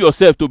you give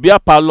yourself to beer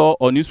parlor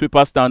or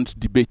newspaper stand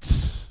debate?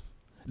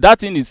 That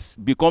thing is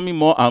becoming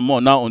more and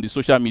more now on the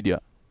social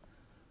media.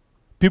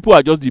 People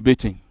are just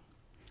debating.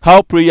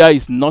 How prayer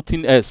is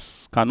nothing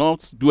else,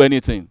 cannot do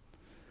anything.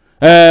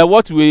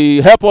 What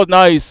will help us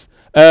now is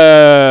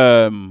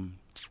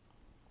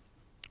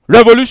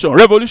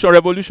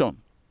revolution.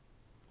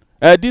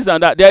 This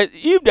and that.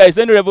 If there is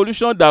any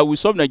revolution that will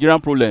solve Nigerian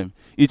problem,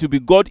 it will be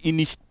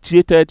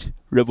God-initiated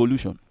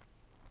revolution.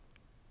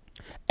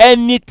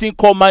 Anything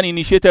called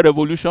man-initiated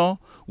revolution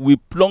will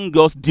plunge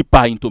us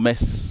deeper into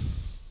mess.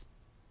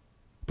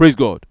 Praise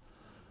God.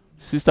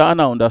 Sister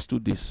Anna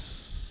understood this.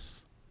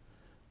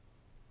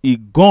 He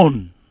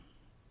went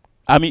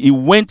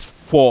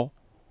for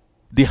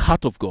the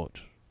heart of God.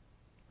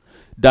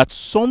 That's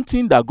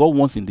something that God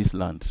wants in this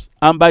land.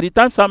 And by the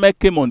time Samuel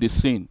came on the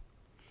scene,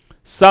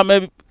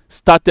 Samuel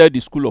started the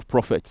school of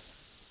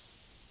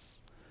prophets.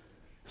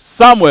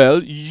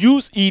 Samuel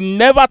he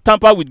never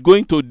tampered with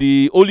going to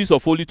the holies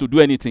of holies to do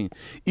anything.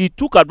 He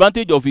took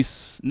advantage of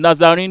his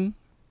Nazarene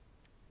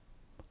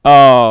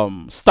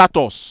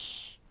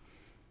status,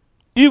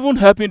 even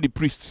helping the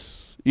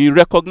priests. He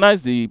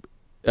recognized the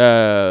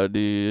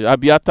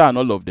Abiathar and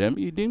all of them.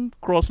 He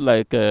didn't cross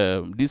like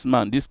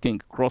this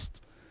king crossed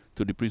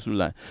to the priesthood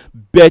line,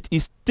 but he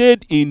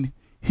stayed in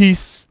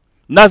his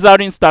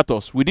Nazarene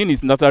status. Within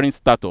his Nazarene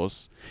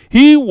status,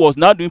 he was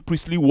now doing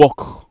priestly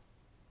work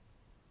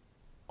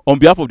on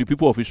behalf of the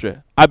people of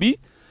Israel. Abi,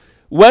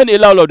 when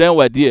all of them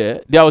were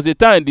there was a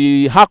time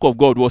the ark of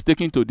God was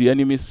taken to the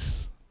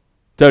enemy's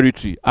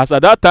territory. As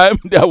at that time,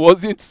 there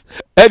wasn't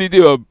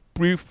anything of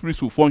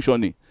priesthood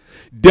functioning.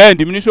 Then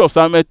the ministry of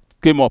Samuel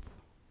came up.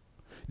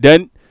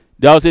 Then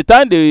there was a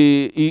time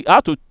he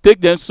had to take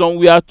them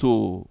somewhere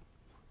to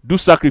do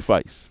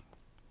sacrifice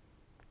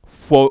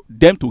for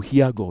them to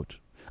hear God.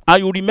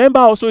 And you remember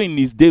also in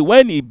his day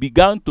when he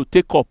began to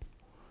take up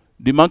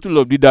the mantle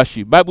of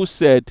leadership, Bible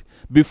said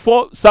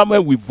before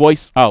Samuel will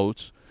voice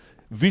out,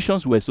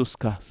 visions were so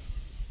scarce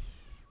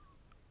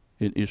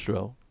in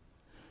Israel.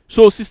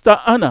 So Sister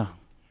Anna,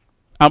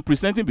 I'm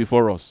presenting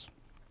before us,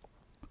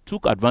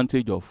 took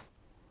advantage of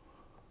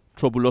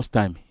troublous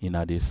time in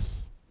her days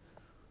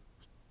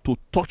to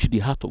touch the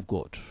heart of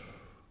God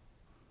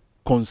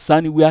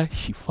concerning where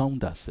she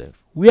found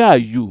herself. Where are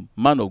you,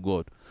 man of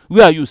God?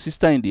 Where are you,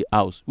 sister in the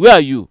house? Where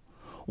are you?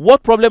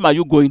 What problem are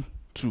you going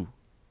through?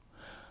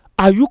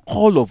 Are you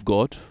called of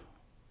God?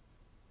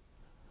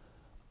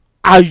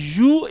 Are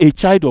you a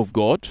child of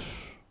God?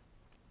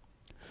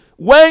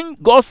 When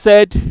God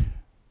said,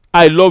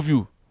 I love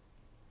you,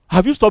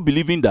 have you stopped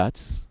believing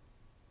that?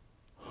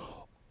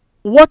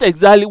 Why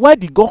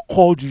did God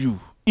call you?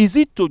 Is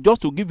it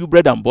just to give you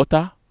bread and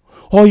butter?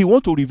 Or he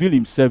want to reveal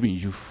himself in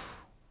you?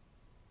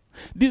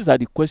 These are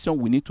the questions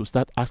we need to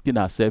start asking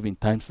ourselves in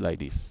times like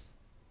this.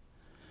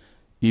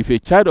 If a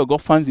child of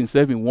God finds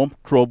himself in one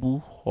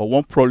trouble or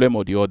one problem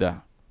or the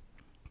other,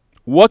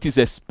 what is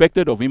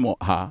expected of him or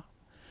her,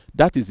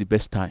 that is the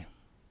best time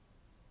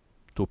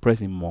to press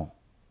him more.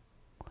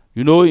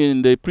 You know,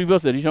 in the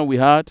previous edition we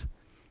had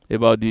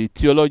about the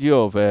theology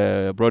of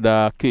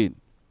Brother Cain.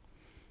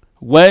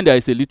 When there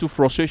is a little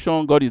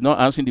frustration, God is not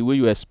answering the way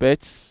you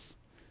expect,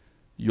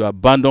 you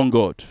abandon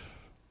God.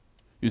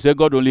 You say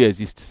God only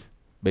exists,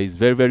 but he's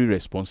very, very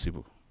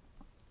responsible.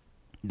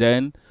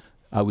 Then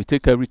I will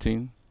take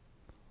everything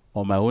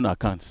on my own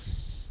account.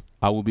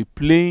 I will be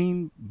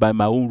playing by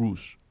my own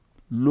rules,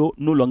 no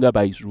longer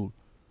by his rule.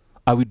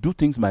 I will do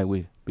things my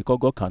way because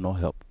God cannot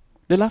help.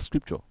 The last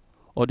scripture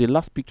or the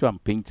last picture I'm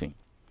painting.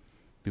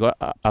 Because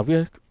have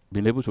we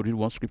been able to read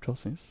one scripture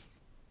since?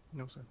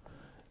 No, sir.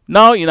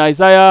 Now in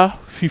Isaiah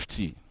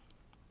 50,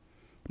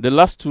 the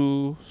last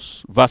two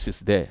verses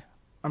there.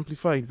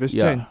 Amplified, verse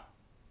 10.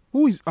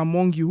 Who is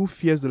among you who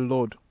fears the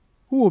Lord,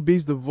 who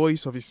obeys the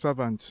voice of his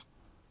servant?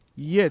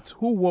 Yet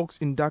who walks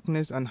in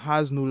darkness and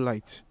has no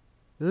light?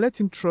 Let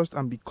him trust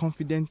and be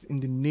confident in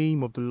the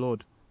name of the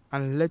Lord,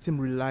 and let him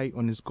rely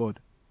on his God.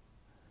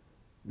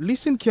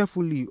 Listen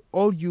carefully,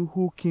 all you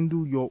who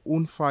kindle your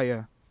own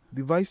fire,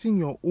 devising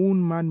your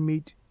own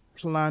man-made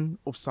plan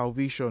of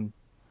salvation,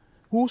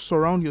 who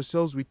surround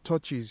yourselves with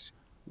torches,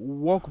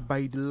 walk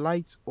by the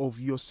light of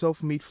your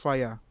self-made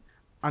fire,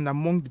 and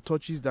among the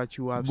torches that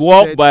you have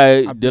walk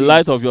by ablaze. The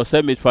light of your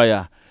self-made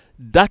fire.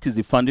 That is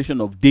the foundation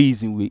of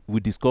deism we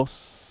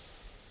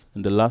discussed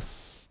in the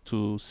last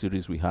two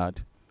series we had.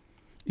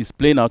 It's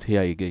playing out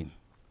here again.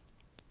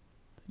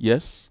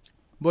 Yes?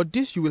 But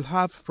this you will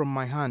have from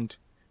my hand.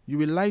 You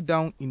will lie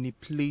down in a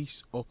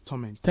place of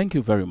torment. Thank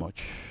you very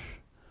much.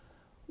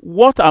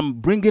 What I'm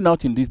bringing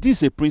out in this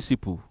is a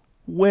principle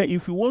where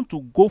if you want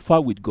to go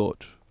far with God,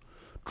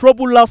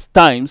 troublous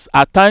times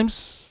are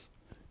times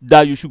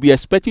that you should be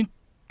expecting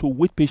to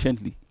wait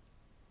patiently.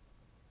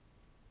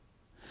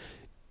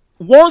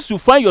 Once you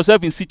find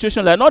yourself in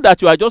situation like, not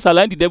that you are just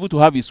allowing the devil to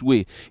have his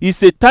way,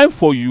 it's a time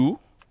for you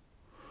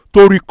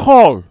to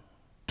recall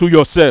to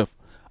yourself,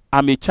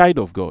 I'm a child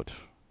of God.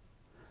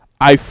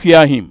 I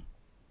fear him.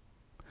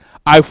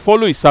 I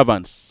follow his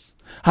servants.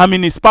 I'm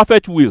in his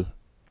perfect will.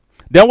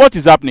 Then what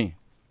is happening?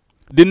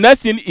 The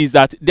next thing is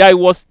that there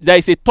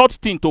is a third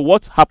thing to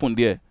what happened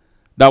there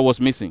that was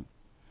missing.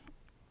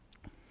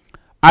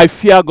 I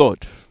fear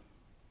God.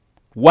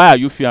 Why are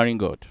you fearing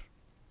God?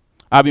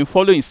 I've been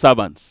following his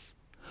servants.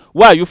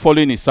 Why are you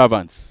following his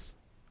servants?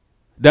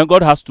 Then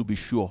God has to be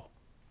sure.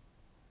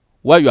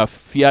 Why you have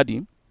feared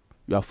him,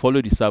 you have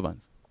followed his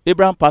servants.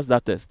 Abraham passed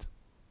that test.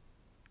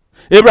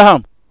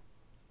 Abraham,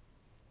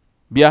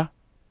 Bia,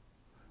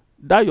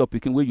 that your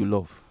picking where you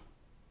love.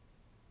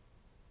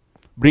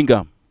 Bring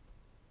him.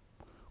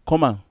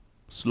 Come and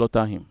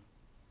slaughter him.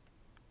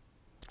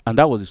 And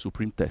that was the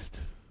supreme test.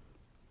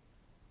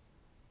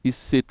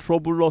 It's a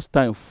troublous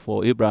time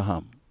for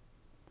Abraham.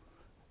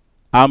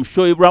 I'm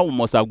sure Abraham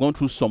must have gone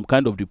through some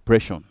kind of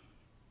depression.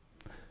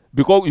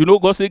 Because, you know,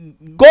 God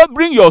said, God,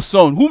 bring your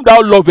son, whom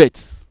thou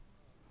lovest.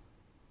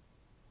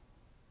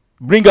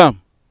 Bring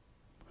him.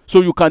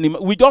 So you can,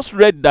 we just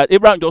read that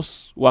Abraham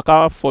just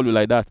waka follow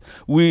like that.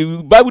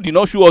 Bible did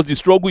not show us the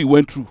struggle he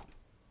went through.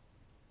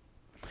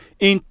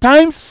 In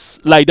times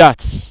like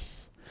that,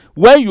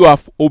 when you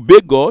have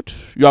obeyed God,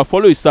 you have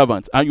followed his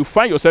servant, and you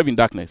find yourself in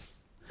darkness,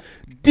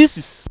 this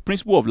is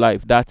principle of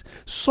life, that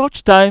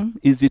such time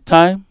is the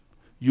time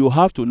you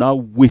have to now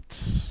wait.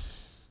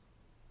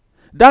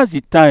 That's the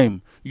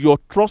time your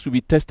trust will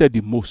be tested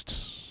the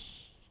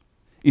most.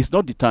 It's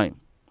not the time.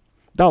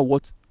 That's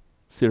what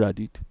Sarah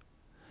did.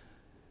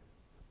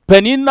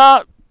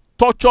 Peninnah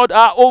tortured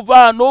her over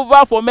and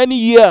over for many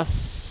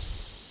years.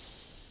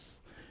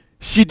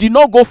 She did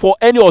not go for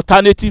any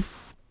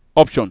alternative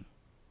option.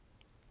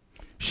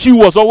 She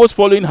was always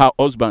following her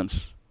husband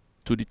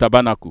to the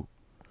tabernacle.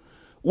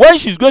 When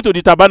she's going to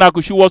the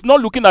tabernacle, she was not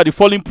looking at the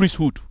fallen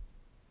priesthood.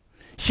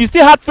 She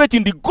still had faith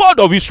in the God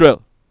of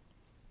Israel.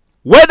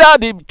 Whether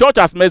the church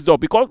has messed up,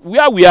 because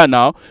where we are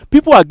now,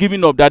 people are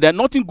giving up that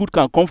nothing good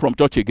can come from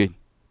church again.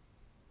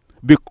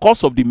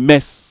 Because of the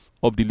mess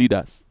of the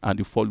leaders and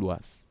the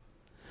followers.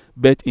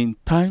 But in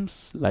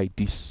times like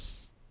this,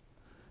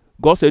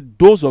 God said,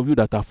 those of you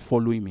that are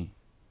following me,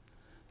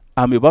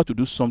 I'm about to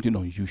do something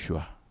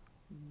unusual.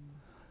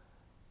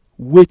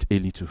 Wait a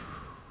little.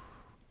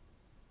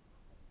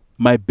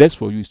 My best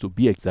for you is to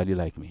be exactly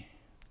like me.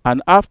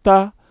 And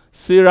after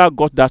Sarah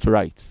got that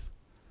right,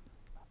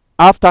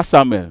 after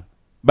Samuel,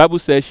 Bible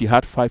says she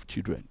had 5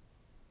 children.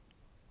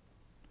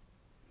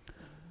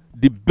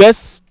 The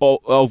best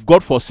of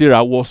God for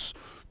Sarah was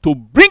to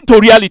bring to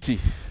reality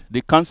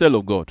the counsel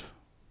of God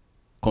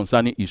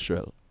concerning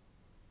Israel.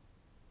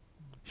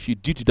 She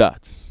did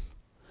that.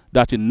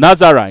 That in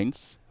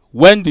Nazarenes,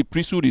 when the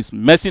priesthood is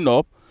messing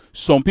up,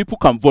 some people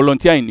can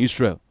volunteer in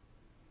Israel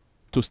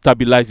to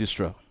stabilize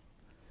Israel.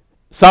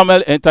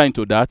 Samuel entered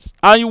into that,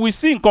 and you will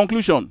see in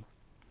conclusion,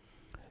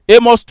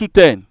 Amos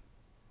 2:10,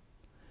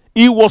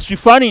 he was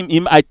referring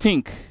him, I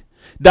think,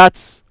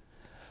 that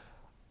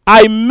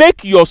I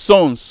make your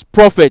sons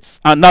prophets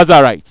and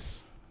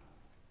Nazarites,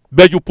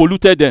 but you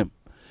polluted them.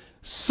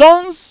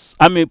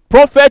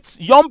 Prophets,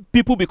 young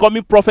people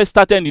becoming prophets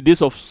started in the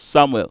days of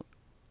Samuel.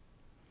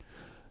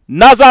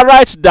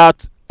 Nazarites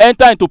that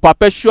enter into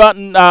perpetual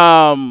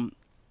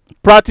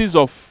practice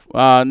of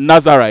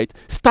Nazarite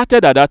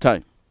started at that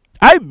time.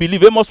 I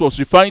believe Amos was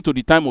referring to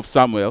the time of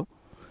Samuel,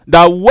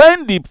 that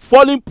when the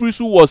fallen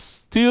priesthood was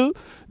still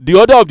the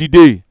order of the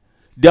day,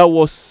 there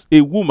was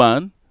a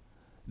woman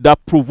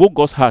that provoked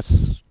God's heart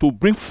to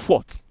bring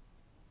forth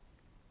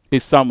a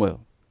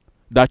Samuel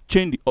that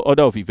changed the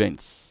order of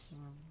events.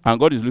 And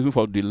God is looking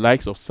for the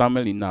likes of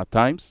Samuel in our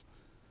times.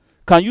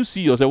 Can you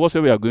see yourself,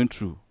 whatever we are going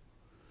through,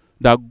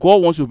 that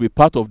God wants you to be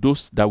part of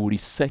those that will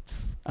reset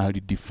and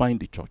redefine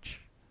the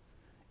church?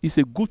 It's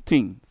a good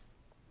thing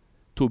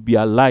to be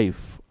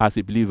alive as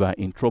a believer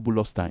in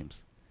troublous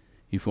times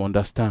if you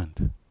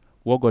understand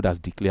what God has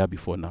declared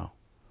before now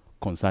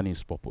concerning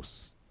his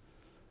purpose.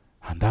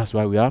 And that's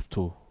why we have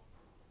to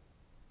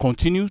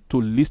continue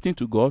to listen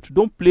to God.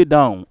 Don't play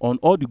down on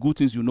all the good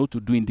things you know to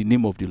do in the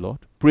name of the Lord.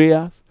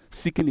 Prayers,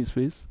 seeking his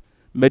face,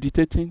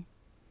 meditating,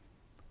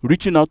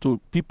 reaching out to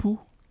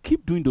people.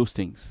 Keep doing those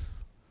things.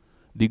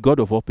 The God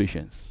of all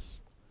patience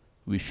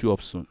will show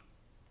up soon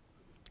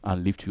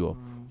and lift you up.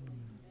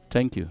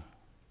 Thank you.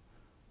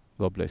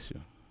 God bless you.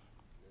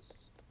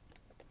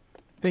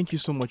 Thank you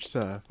so much,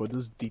 sir, for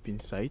those deep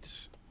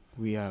insights.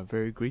 We are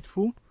very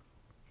grateful.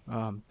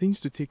 Things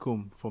to take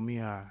home for me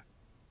are,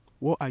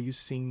 what are you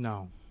seeing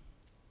now?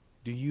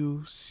 Do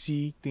you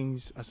see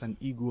things as an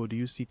eagle, or do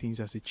you see things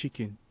as a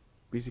chicken?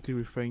 Basically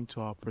referring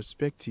to our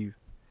perspective.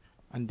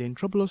 And then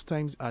troublous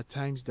times are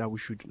times that we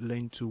should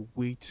learn to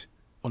wait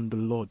on the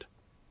Lord.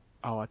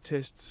 Our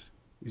test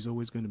is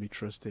always going to be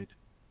trusted.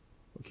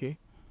 Okay?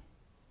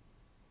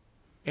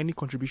 Any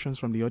contributions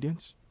from the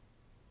audience?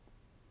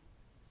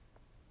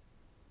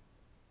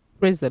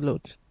 Praise the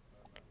Lord.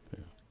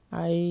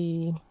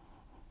 I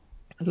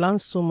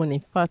learned so much. In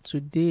fact,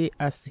 today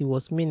as he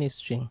was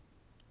ministering,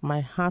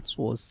 my heart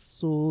was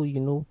so,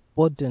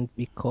 burdened,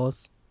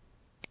 because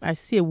I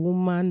see a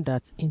woman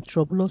that in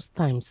troublous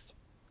times,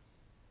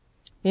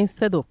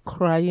 instead of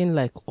crying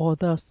like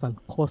others and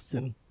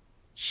cursing,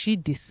 she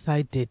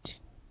decided,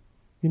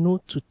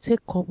 to take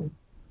up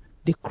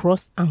the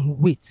cross and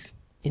wait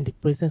in the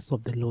presence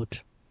of the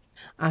Lord.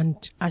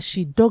 And as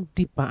she dug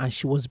deeper and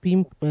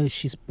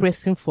she's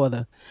pressing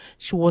further,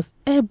 she was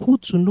able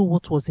to know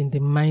what was in the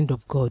mind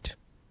of God.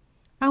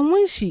 And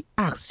when she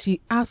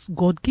asked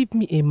God, give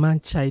me a man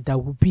child that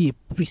will be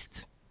a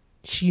priest.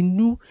 She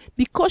knew,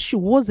 because she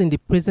was in the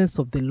presence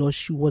of the Lord,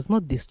 she was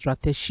not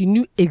distracted. She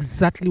knew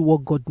exactly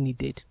what God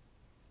needed.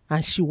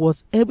 And she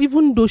was,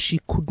 even though she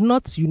could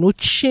not,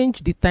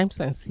 change the times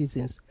and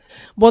seasons,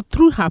 but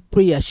through her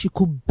prayer, she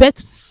could bet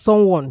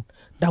someone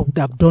that would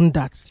have done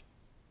that.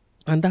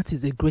 And that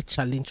is a great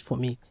challenge for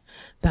me,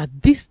 that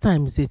this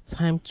time is a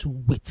time to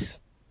wait,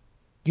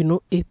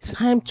 a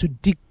time to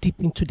dig deep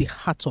into the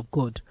heart of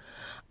God,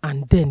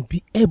 and then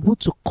be able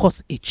to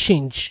cause a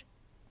change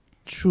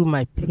through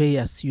my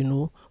prayers,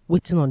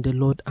 waiting on the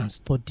Lord and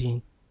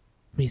studying.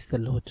 Praise the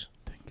Lord.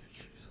 Thank you,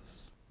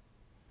 Jesus.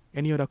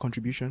 Any other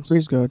contributions?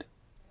 Praise God.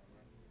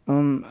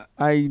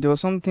 There was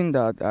something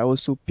that I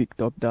also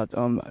picked up, that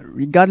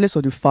regardless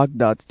of the fact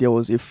that there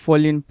was a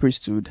fallen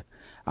priesthood,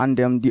 and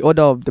the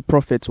order of the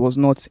prophets was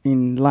not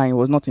in line,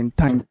 was not in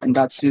time in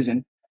that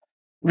season.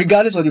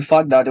 Regardless of the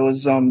fact that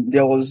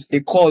there was a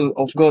call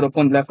of God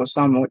upon the life of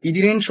Samuel, he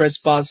didn't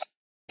trespass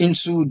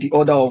into the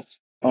order of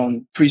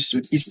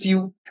priesthood. He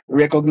still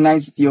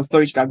recognized the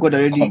authority that God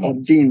already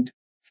ordained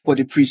for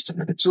the priest.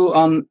 So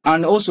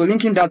and also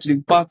linking that to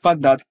the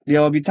fact that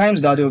there will be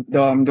times that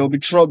there will be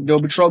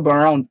trouble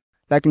around,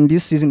 like in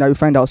this season that we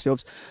find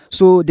ourselves.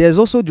 So there's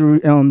also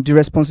the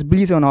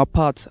responsibility on our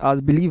part as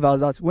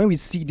believers, that when we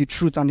see the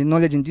truth and the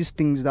knowledge in these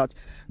things, that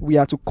we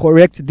are to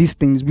correct these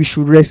things. We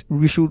should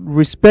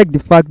respect the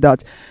fact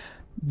that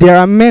there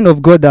are men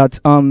of God that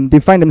they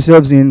find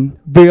themselves in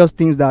various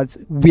things that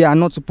we are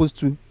not supposed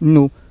to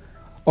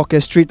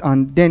orchestrate,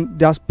 and then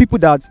there's people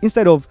that,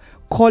 instead of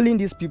calling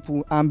these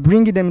people and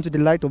bringing them into the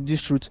light of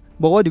this truth,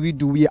 but what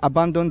do? We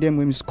abandon them,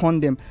 we scorn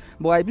them.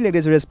 But I believe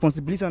there's a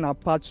responsibility on our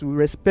part to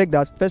respect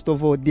that, first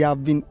of all, they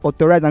have been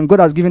authorized and God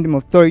has given them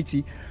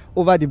authority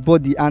over the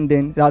body, and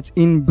then that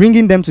in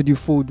bringing them to the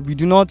fold, we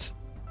do not,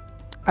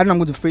 I don't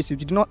know how to phrase it,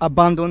 we do not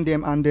abandon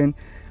them and then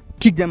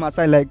kick them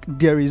aside like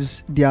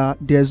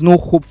there's no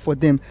hope for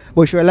them.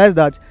 But we should realize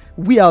that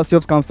we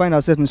ourselves can find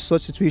ourselves in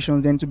such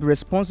situations, and to be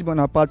responsible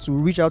on our part to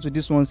reach out to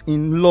these ones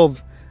in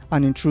love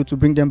and in truth to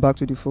bring them back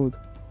to the fold.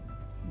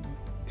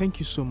 Thank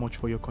you so much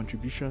for your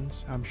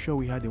contributions. I'm sure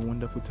we had a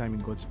wonderful time in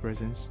God's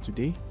presence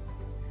today.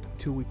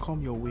 Till we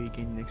come your way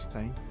again next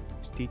time,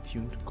 stay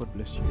tuned. God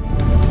bless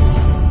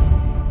you.